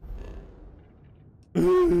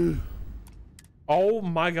oh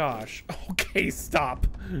my gosh. Okay, stop.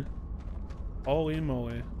 Holy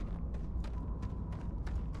moly.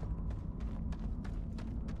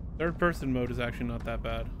 Third person mode is actually not that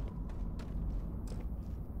bad.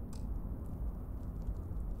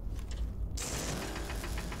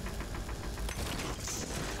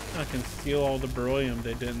 I can steal all the beryllium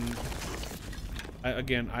they didn't.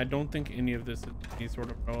 Again, I don't think any of this is any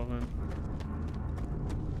sort of relevant.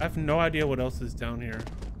 I have no idea what else is down here.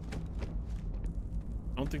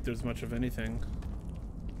 I don't think there's much of anything.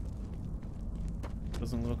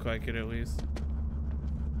 Doesn't look like it, at least.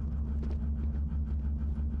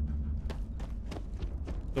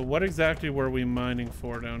 So what exactly were we mining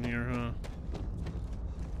for down here, huh?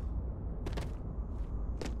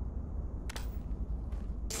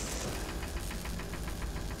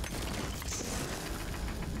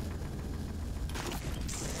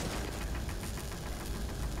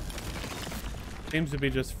 Seems to be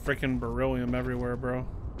just freaking beryllium everywhere, bro.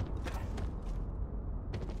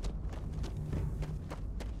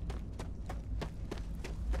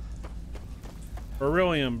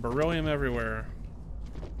 Beryllium everywhere.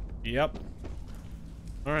 Yep.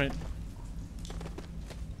 All right.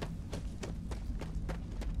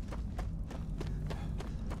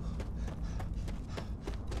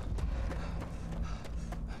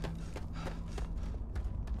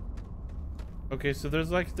 Okay, so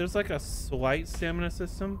there's like a slight stamina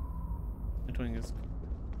system. I'm doing this.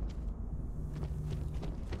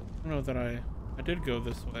 I don't know that I did go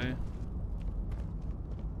this way.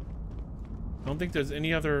 I don't think there's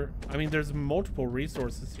any other. I mean, there's multiple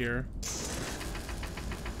resources here.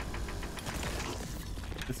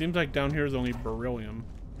 It seems like down here is only beryllium.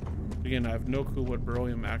 Again, I have no clue what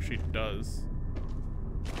beryllium actually does.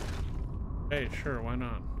 Hey, sure, why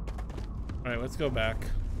not? All right, let's go back.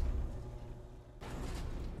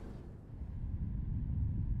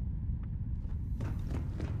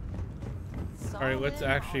 All right, let's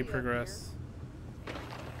actually progress.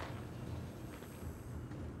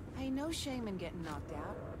 Hey, no shame in getting knocked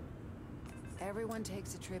out. Everyone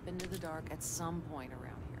takes a trip into the dark at some point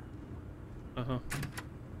around here. Uh-huh.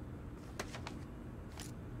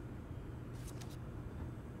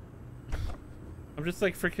 I'm just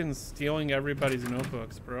like freaking stealing everybody's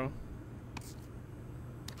notebooks, bro.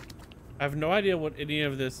 I have no idea what any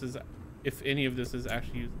of this is, if any of this is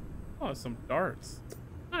actually used. Oh, some darts.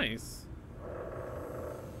 Nice.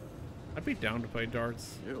 I'd be down to play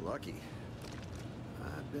darts. You're lucky.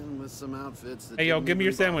 I've been with some outfits that hey, yo, didn't give me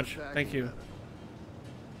your even bother sandwich. packing Thank you. better.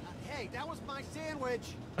 Hey, that was my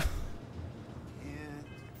sandwich.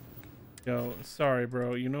 Yo, sorry,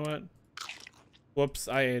 bro. You know what? Whoops,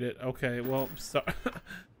 I ate it. Okay, well, sorry.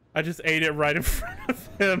 I just ate it right in front of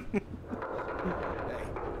him.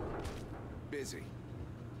 busy.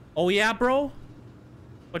 Oh yeah, bro?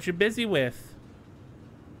 What you busy with?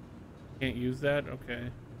 Can't use that? Okay.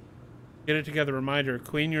 Get it together. Reminder,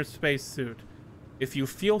 clean your spacesuit. If you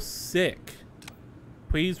feel sick,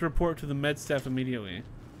 please report to the med staff immediately.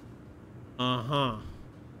 Uh-huh.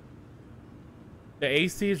 The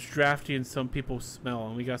AC is drafty and some people smell,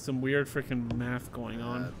 and we got some weird freaking math going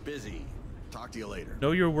on. Busy. Talk to you later.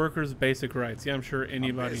 Know your workers' basic rights. Yeah, I'm sure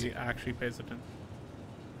anybody actually pays attention.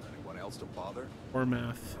 Anyone else to bother? Or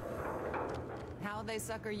math. How'd they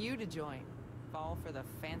sucker you to join? Fall for the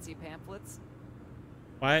fancy pamphlets?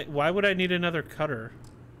 Why would I need another cutter?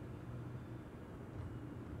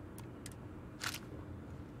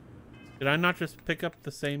 Did I not just pick up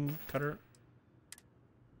the same cutter?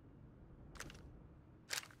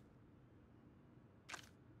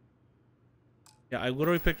 Yeah, I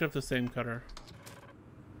literally picked up the same cutter.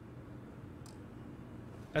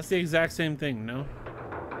 That's the exact same thing, no?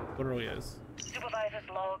 Literally is. Supervisor's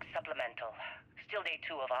log supplemental. Still day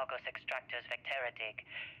 2 of Argos Extractor's Vectera dig.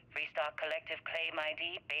 Restock collective claim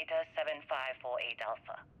ID Beta 7548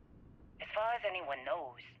 Alpha. As far as anyone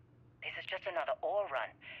knows, this is just another ore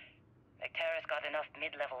run. Vectera's got enough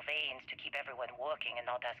mid-level veins to keep everyone working and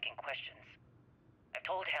not asking questions. I've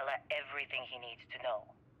told Hella everything he needs to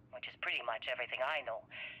know, which is pretty much everything I know.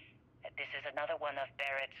 That this is another one of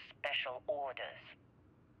Barrett's special orders.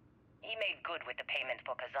 He made good with the payment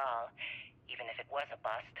for Kazal, even if it was a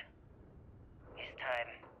bust. This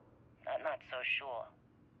time, I'm not so sure.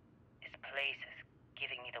 This place is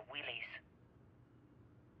giving me the willies.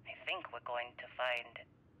 I think we're going to find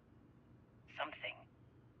something.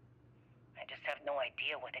 I just have no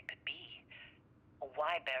idea what it could be, or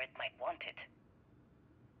why Barrett might want it.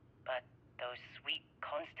 But those sweet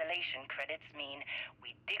constellation credits mean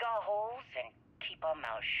we dig our holes and keep our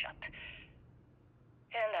mouths shut.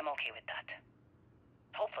 And I'm okay with that.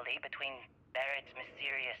 Hopefully, between Barrett's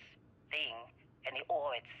mysterious thing and the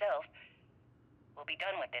ore itself, we'll be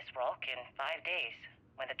done with this rock in 5 days,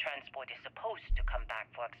 when the transport is supposed to come back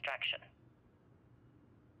for extraction.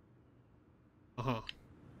 Uh-huh.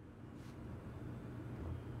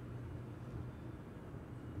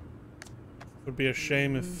 Would be a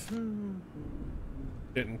shame if it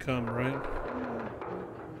didn't come, right?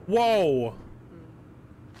 Whoa!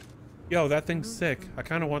 Yo, that thing's sick. I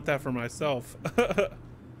kind of want that for myself.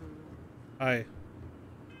 Hi.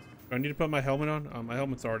 Do I need to put my helmet on? My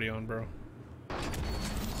helmet's already on, bro.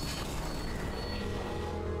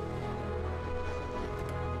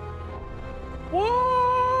 Whoa!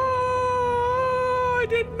 I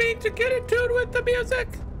didn't mean to get in tune with the music.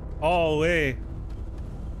 Holy.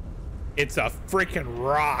 It's a freaking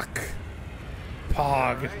rock.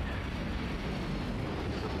 Pog.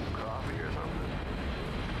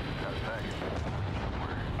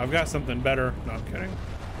 I've got something better. No, I'm kidding.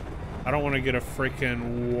 I don't want to get a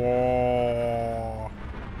freaking whoa.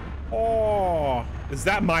 Oh, is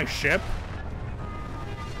that my ship?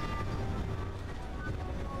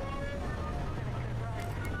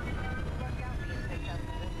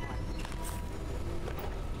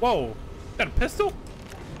 Whoa, is that a pistol?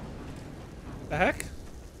 The heck?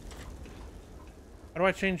 How do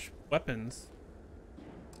I change weapons?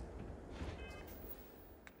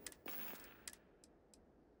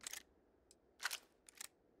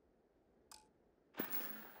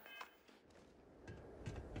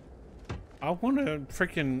 I want to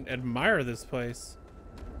freaking admire this place.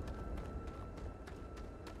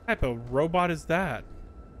 What type of robot is that?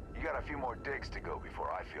 You got a few more digs to go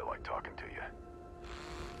before I feel like talking to you.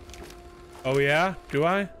 Oh yeah? Do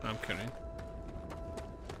I? I'm kidding.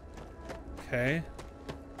 Okay.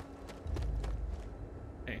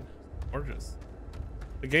 Dang, gorgeous.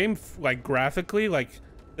 The game, like graphically, like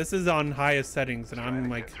this is on highest settings, and I'm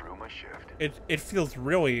like, it feels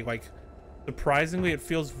really like, surprisingly, it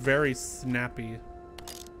feels very snappy.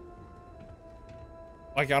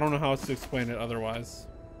 Like I don't know how else to explain it otherwise.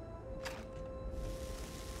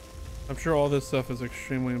 I'm sure all this stuff is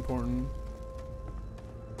extremely important.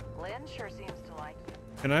 Lynn sure seems to like you.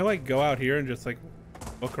 Can I like go out here and just like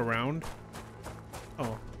look around?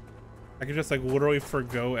 Oh, I could just like literally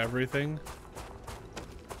forgo everything.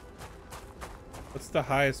 What's the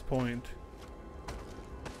highest point?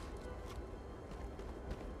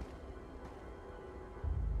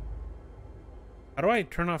 How do I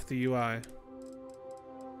turn off the UI?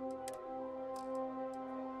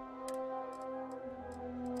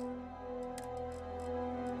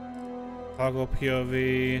 Toggle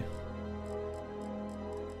POV.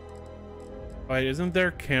 Wait, isn't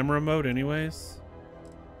there camera mode anyways?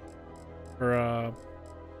 Or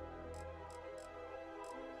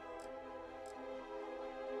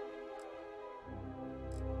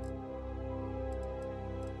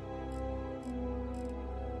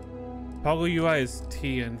Toggle UI is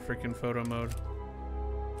T in freaking photo mode.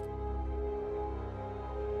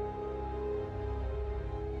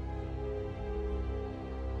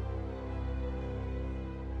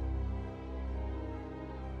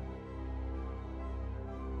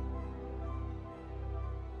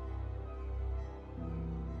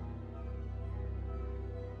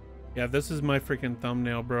 Yeah, this is my freaking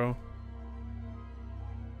thumbnail, bro.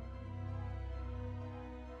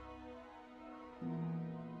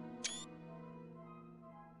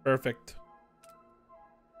 Perfect.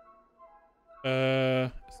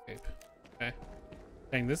 Escape. Okay.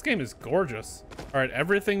 Dang, this game is gorgeous. All right,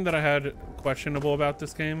 everything that I had questionable about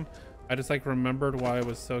this game, I just like remembered why I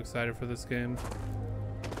was so excited for this game.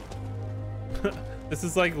 This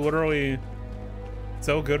is like literally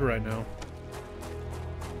so good right now.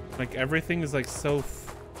 Like everything is like so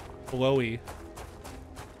flowy.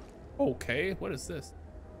 Okay, what is this?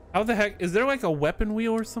 How the heck is there like a weapon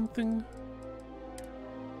wheel or something?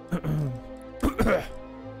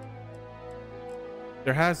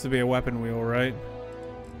 There has to be a weapon wheel, right?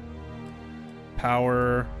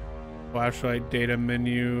 Power, flashlight, data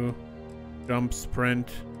menu, jump, sprint,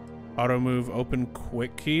 auto move, open,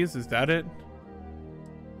 quick keys. Is that it?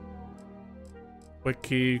 Quick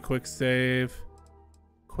key, quick save,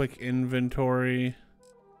 quick inventory,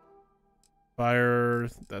 fire.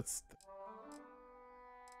 That's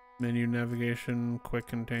menu navigation, quick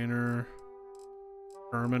container,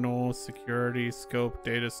 terminal, security, scope,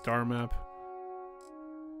 data, star map.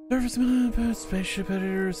 Surface map, spaceship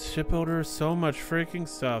editors, ship builders, so much freaking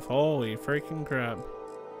stuff. Holy freaking crap.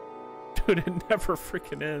 Dude, it never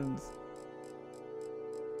freaking ends.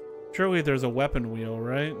 Surely there's a weapon wheel,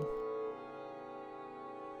 right?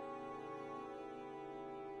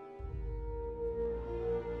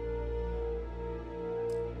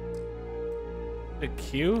 A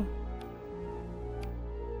Q?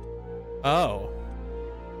 Oh.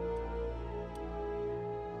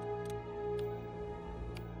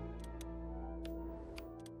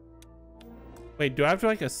 Wait, do I have to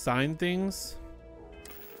like assign things?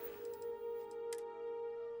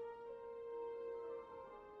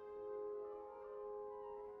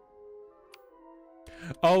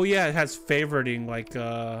 Oh yeah, it has favoriting like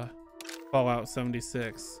Fallout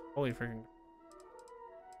 76. Holy freaking.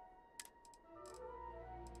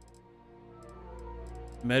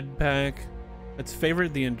 Med pack. Let's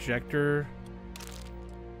favorite the injector.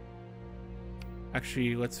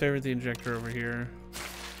 Actually, let's favorite the injector over here.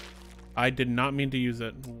 I did not mean to use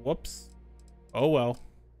it. Whoops. Oh well.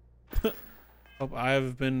 Hope I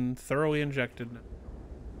have been thoroughly injected.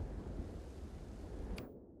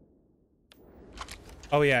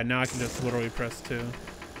 Oh yeah, now I can just literally press 2.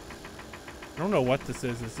 I don't know what this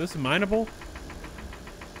is. Is this mineable?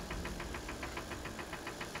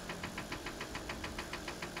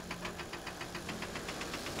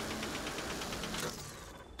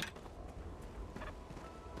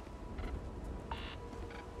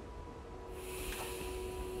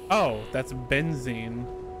 Oh, that's benzene.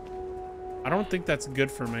 I don't think that's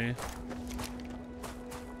good for me.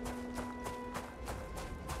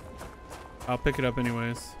 I'll pick it up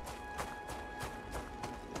anyways.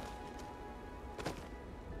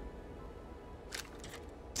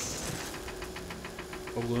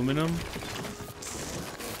 Aluminum.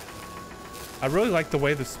 I really like the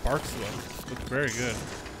way the sparks look. Looks very good.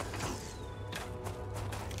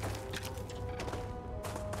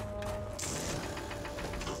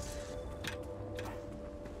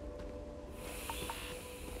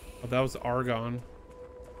 Oh, that was argon.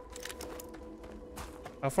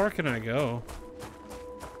 How far can I go?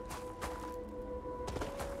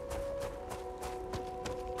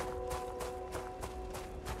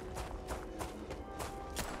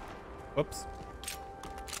 Whoops.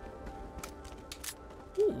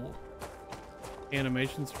 Ooh.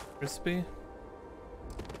 Animation's crispy.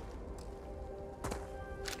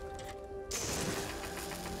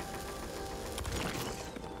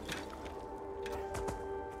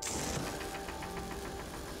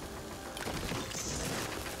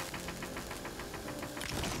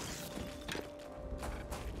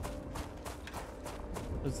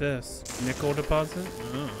 What's this? Nickel deposit?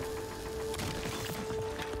 Oh.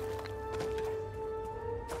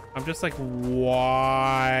 I'm just like wildly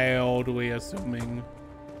assuming.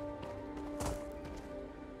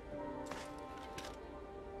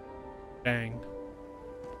 Dang.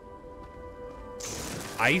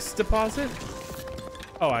 Ice deposit?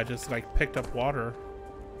 Oh, I just like picked up water.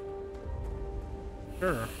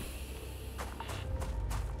 Sure.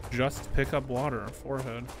 Just pick up water.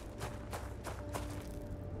 Forehead.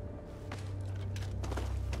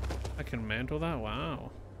 I can mantle that?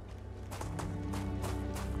 Wow.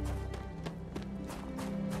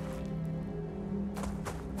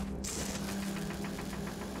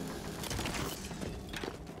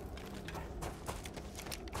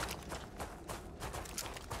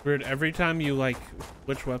 Weird, every time you like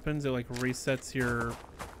switch weapons, it like resets your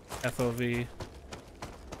FOV.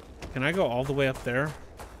 Can I go all the way up there?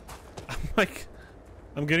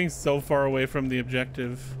 I'm getting so far away from the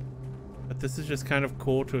objective, but this is just kind of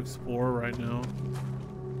cool to explore right now.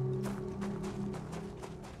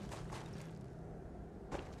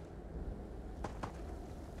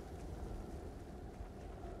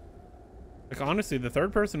 Like honestly, the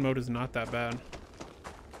third person mode is not that bad.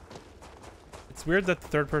 It's weird that the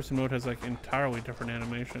third person mode has like entirely different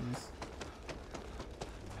animations.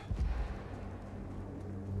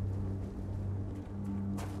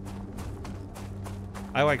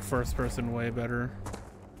 I like first person way better.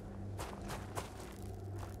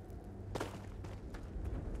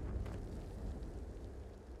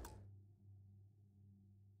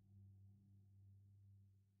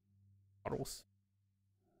 Bottles.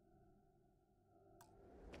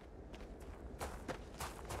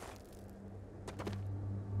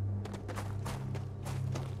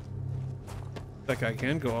 Like I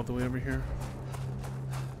can go all the way over here.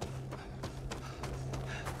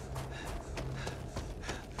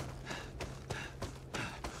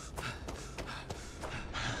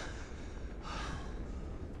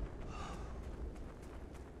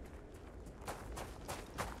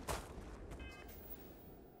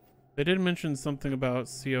 They did mention something about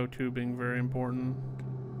CO2 being very important,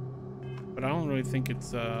 but I don't really think it's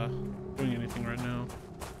doing anything right now.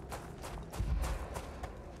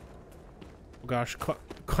 Oh gosh,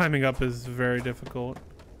 climbing up is very difficult.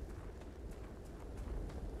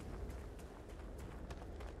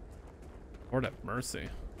 Lord have mercy.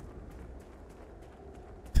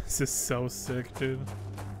 This is so sick, dude.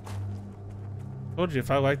 Told you, if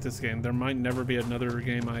I like this game, there might never be another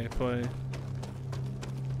game I play.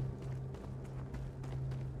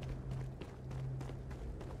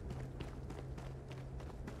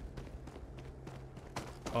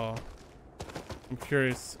 Oh, I'm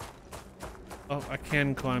curious. Oh, I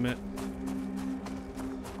can climb it.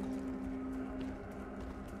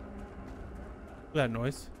 That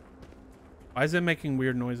noise. Why is it making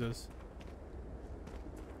weird noises?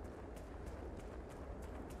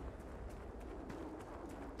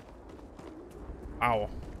 Ow.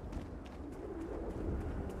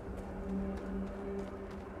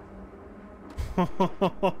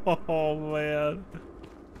 Oh man.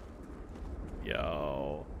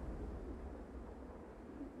 Yo.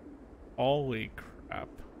 Holy crap.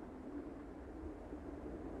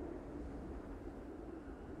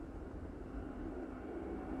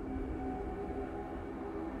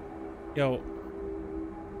 Yo.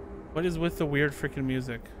 What is with the weird freaking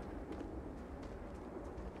music?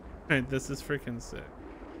 Alright, this is freaking sick.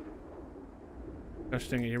 Gosh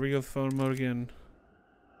dang it, here we go, phone mode again.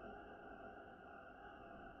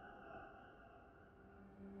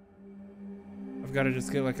 I've got to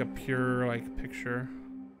just get like a pure like picture.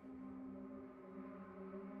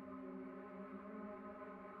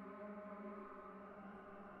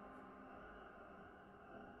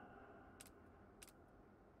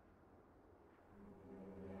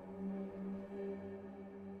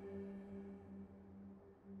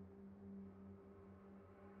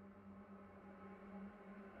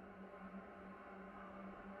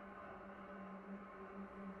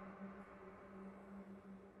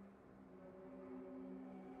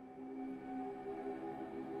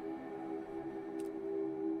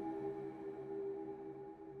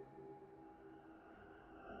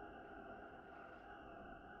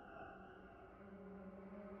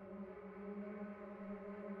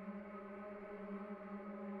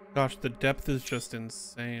 Gosh, the depth is just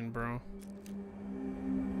insane, bro.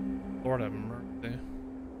 Lord have mercy.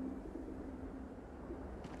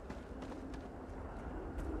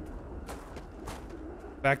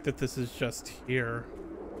 The fact that this is just here.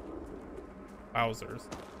 Wowzers.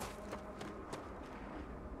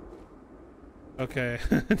 Okay,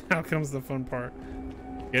 now comes the fun part.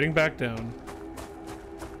 Getting back down.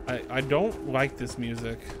 I don't like this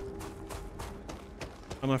music.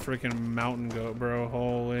 I'm a freaking mountain goat, bro.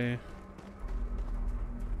 Holy.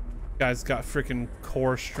 Guy's got freaking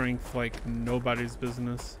core strength like nobody's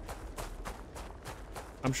business.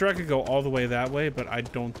 I'm sure I could go all the way that way, but I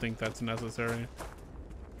don't think that's necessary.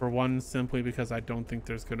 For one, simply because I don't think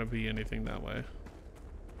there's gonna be anything that way.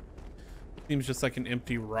 Seems just like an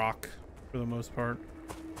empty rock for the most part,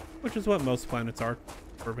 which is what most planets are,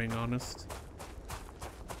 for being honest.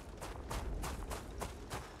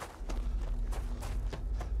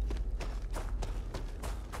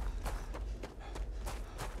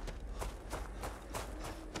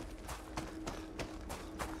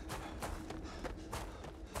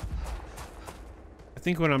 I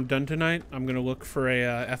think when I'm done tonight, I'm gonna look for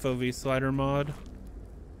a FOV slider mod.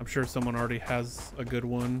 I'm sure someone already has a good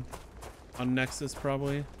one on Nexus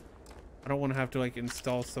probably. I don't want to have to like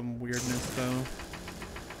install some weirdness though.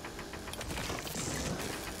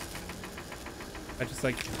 I just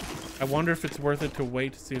like, I wonder if it's worth it to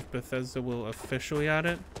wait to see if Bethesda will officially add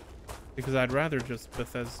it, because I'd rather just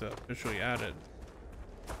Bethesda officially add it.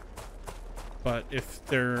 But if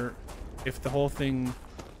the whole thing,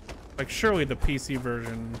 like surely the PC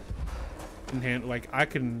version can handle, like I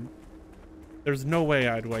can, there's no way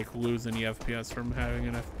I'd like lose any FPS from having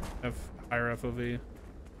an higher FOV.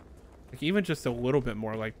 Like even just a little bit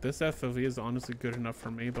more, like this FOV is honestly good enough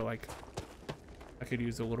for me, but like I could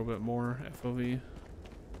use a little bit more FOV.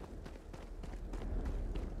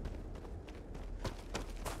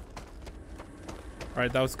 All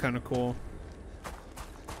right, that was kind of cool.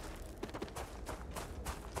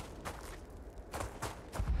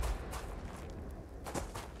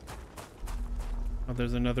 Oh,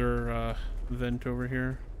 there's another vent over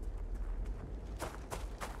here.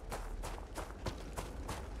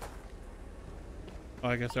 Oh,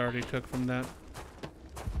 I guess I already took from that.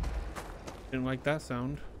 Didn't like that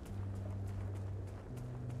sound.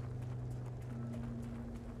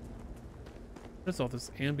 What is all this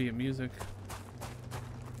ambient music?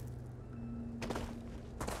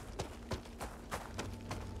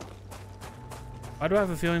 Why do I have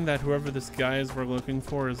a feeling that whoever this guy is we're looking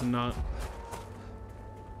for is not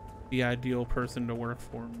the ideal person to work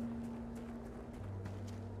for?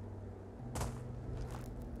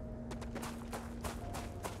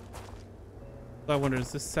 I wonder,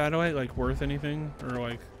 is this satellite like worth anything or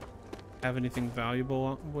like have anything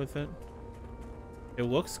valuable with it? It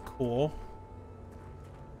looks cool.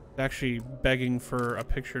 It's actually begging for a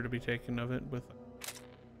picture to be taken of it with.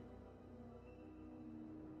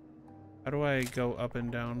 How do I go up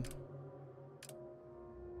and down?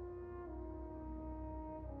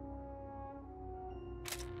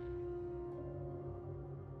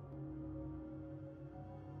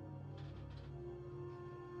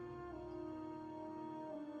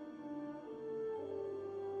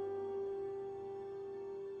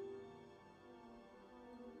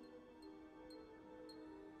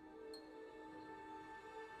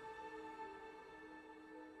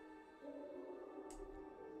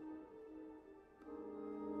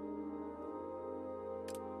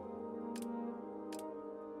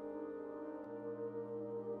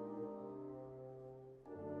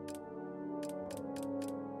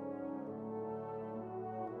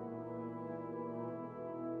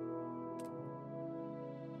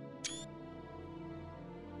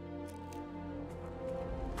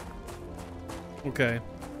 Okay,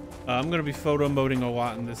 I'm gonna be photo moding a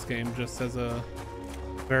lot in this game, just as a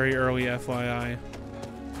very early FYI.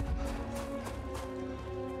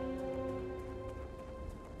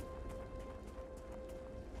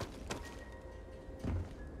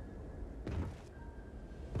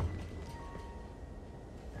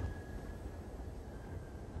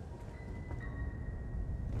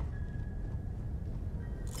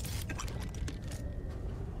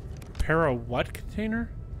 Para what container?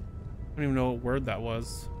 I don't even know what word that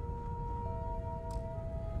was.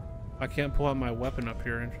 I can't pull out my weapon up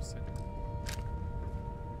here. Interesting.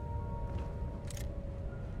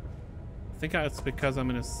 I think it's because I'm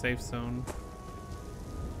in a safe zone.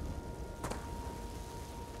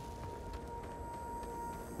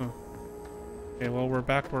 Huh. Okay, well, we're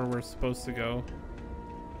back where we're supposed to go.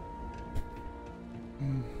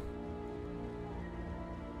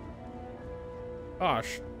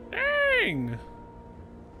 Gosh, dang!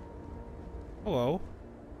 Hello.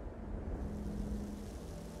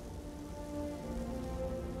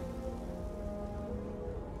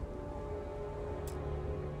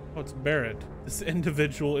 Oh, it's Barrett. This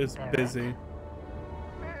individual is busy.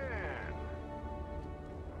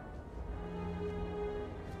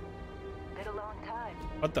 Been a long time.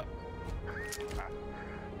 What the?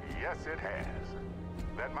 Yes, it has.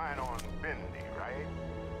 That mine on Bendy, right?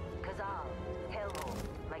 Kazal, hellhole,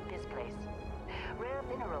 like this place. Rare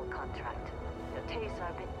mineral contract. The tastes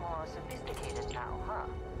are a bit more sophisticated now, huh?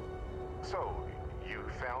 So, you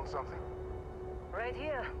found something? Right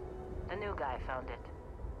here. The new guy found it.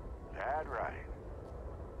 That right.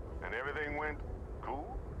 And everything went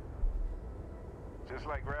cool? Just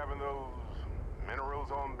like grabbing those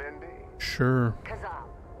minerals on Bendy? Sure. Kazal,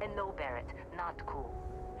 and no Barrett, not cool.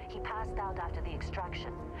 He passed out after the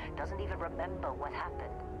extraction. Doesn't even remember what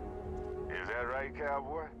happened. Is that right,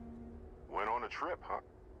 cowboy? Went on a trip, huh?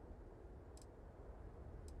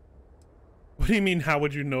 What do you mean, how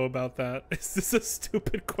would you know about that? Is this a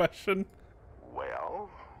stupid question? Well,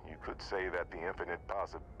 you could say that the infinite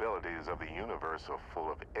possibilities of the universe are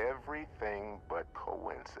full of everything but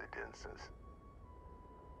coincidences.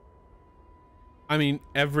 I mean,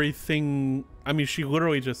 everything. I mean, she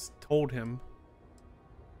literally just told him.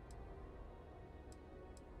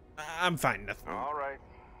 I'm fine. Nothing. All right.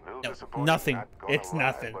 No, nothing. It's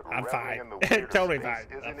nothing. I'm fine. Totally fine.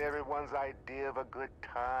 Isn't everyone's idea of a good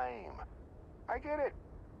time? I get it.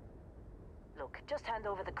 Look, just hand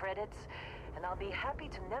over the credits, and I'll be happy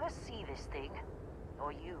to never see this thing,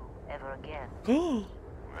 or you, ever again.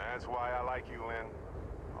 That's why I like you, Lynn.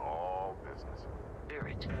 All business.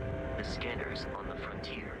 Barrett, the scanners on the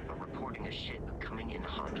frontier are reporting a ship coming in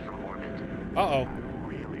hot from orbit. Uh-oh. I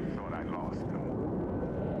really thought I lost them.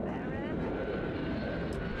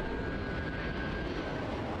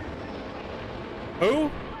 Who?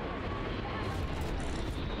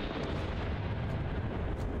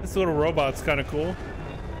 This little robot's kind of cool.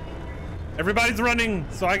 Everybody's running,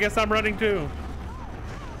 so I guess I'm running too.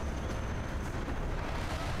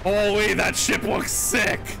 Holy, that ship looks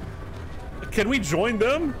sick. Can we join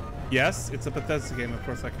them? Yes, it's a Bethesda game. Of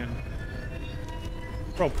course I can.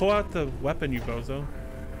 Bro, pull out the weapon, you bozo.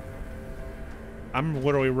 I'm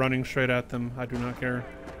literally running straight at them. I do not care.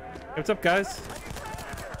 Hey, what's up, guys?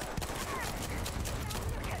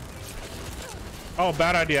 Oh,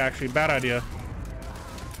 bad idea, actually. Bad idea.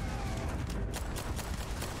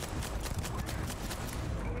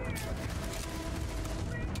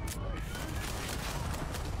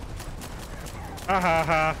 Ha ha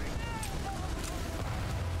ha.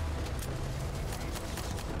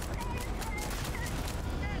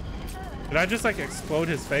 Did I just like explode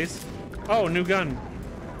his face? Oh, new gun.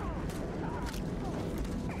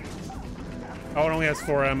 Oh, it only has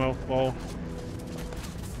 4 ammo. Lol.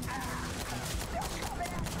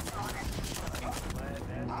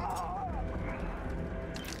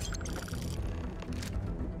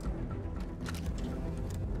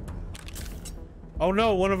 Oh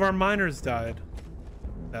no, one of our miners died.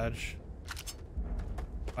 Badge.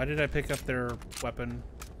 Why did I pick up their weapon?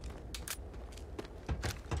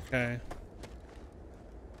 Okay.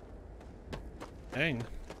 Dang.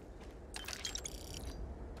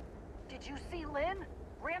 Did you see Lynn?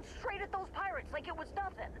 Ran straight at those pirates like it was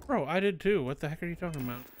nothing. Bro, I did too. What the heck are you talking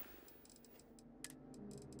about?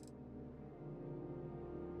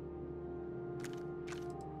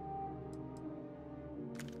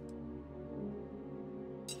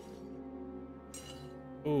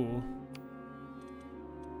 Ooh.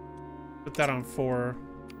 Put that on 4.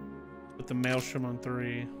 Put the maelstrom on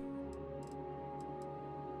 3.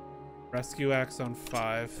 Rescue axe on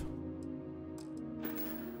 5.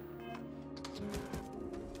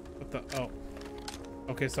 What the? Oh.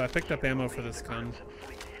 Okay, so I picked up ammo for this gun.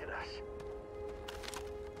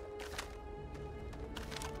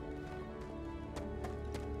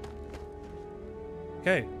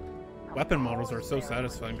 Okay. Weapon models are so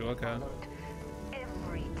satisfying to look at.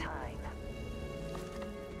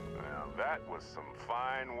 That was some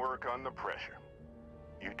fine work under pressure.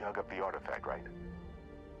 You dug up the artifact, right?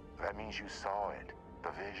 That means you saw it.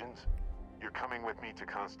 The visions? You're coming with me to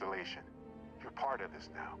Constellation. You're part of this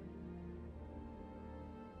now.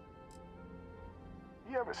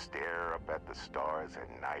 You ever stare up at the stars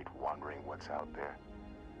at night wondering what's out there?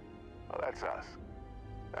 Well, that's us.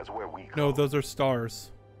 That's where we go. No, those are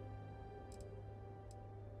stars.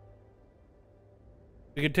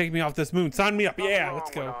 You can take me off this moon. Sign me up. Yeah,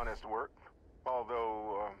 let's go. Honest work.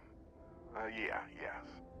 Although, yeah, yes.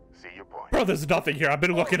 See your point. Bro, there's nothing here. I've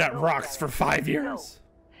been looking at rocks for 5 years.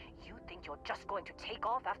 You think you're just going to take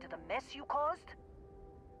off after the mess you caused?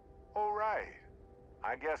 All right.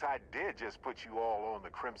 I guess I did just put you all on the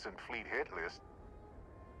Crimson Fleet hit list.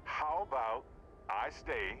 How about I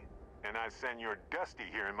stay and I send your Dusty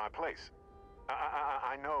here in my place?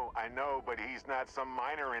 I know, but he's not some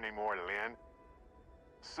miner anymore, Lynn.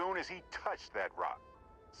 Soon as he touched that rock,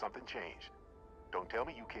 something changed. Don't tell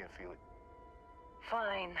me you can't feel it.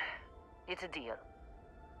 Fine. It's a deal.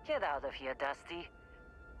 Get out of here, Dusty.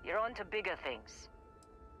 You're on to bigger things.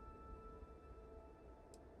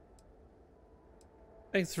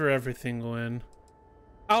 Thanks for everything, Gwen.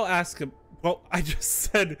 I'll ask him. Well, I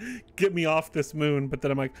just said, get me off this moon, but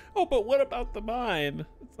then I'm like, oh, but what about the mine?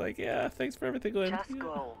 It's like, yeah, thanks for everything, Gwen. Just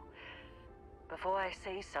go. Before I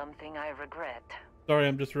say something I regret. Sorry,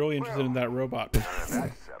 I'm just really interested in that robot. That's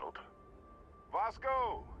settled.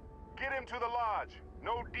 Vasco, get him to the lodge.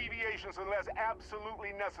 No deviations unless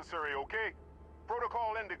absolutely necessary, okay?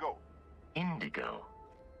 Protocol Indigo. Indigo?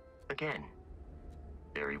 Again.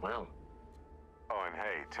 Very well. Oh, and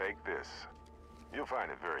hey, take this. You'll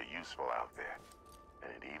find it very useful out there.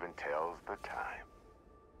 And it even tells the time.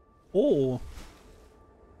 Oh.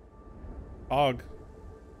 Og.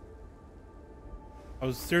 I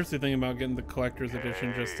was seriously thinking about getting the collector's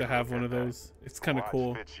edition just to have one of those. It's kind of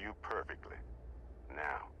cool. Fits you perfectly.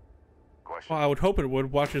 now. Question? Well, I would hope it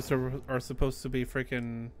would. Watches are supposed to be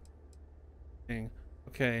freaking thing.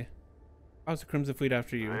 Okay. How's the Crimson Fleet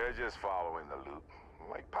after you? They're just following the loot,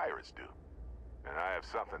 like pirates do. And I have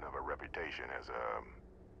something of a reputation as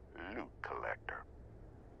a loot collector.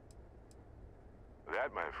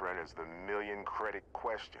 That, my friend, is the million-credit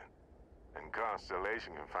question. And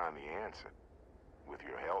Constellation can find the answer. With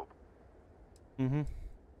your help. Mm-hmm.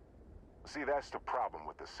 See, that's the problem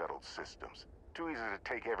with the settled systems. Too easy to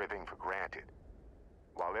take everything for granted.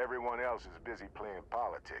 While everyone else is busy playing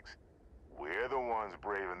politics, we're the ones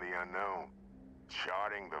braving the unknown,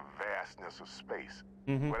 charting the vastness of space.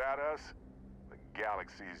 Mm-hmm. Without us, the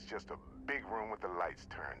galaxy is just a big room with the lights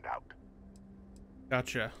turned out.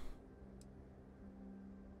 Gotcha.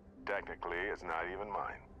 Technically, it's not even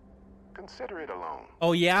mine. Consider it alone.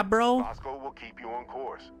 Oh yeah, bro? Bosco will keep you on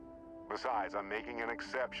course. Besides, I'm making an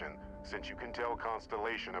exception, since you can tell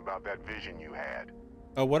Constellation about that vision you had.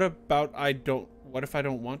 What about what if I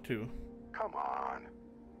don't want to? Come on.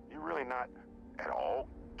 You're really not at all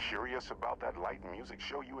curious about that light and music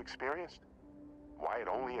show you experienced? Why it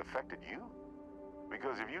only affected you?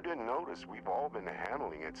 Because if you didn't notice, we've all been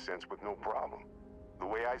handling it since with no problem. The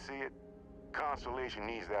way I see it, Constellation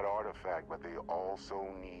needs that artifact, but they also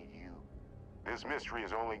need you. This mystery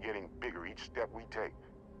is only getting bigger each step we take.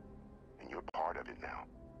 And you're part of it now.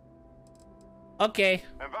 Okay.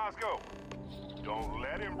 And Vasco, don't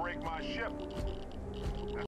let him break my ship.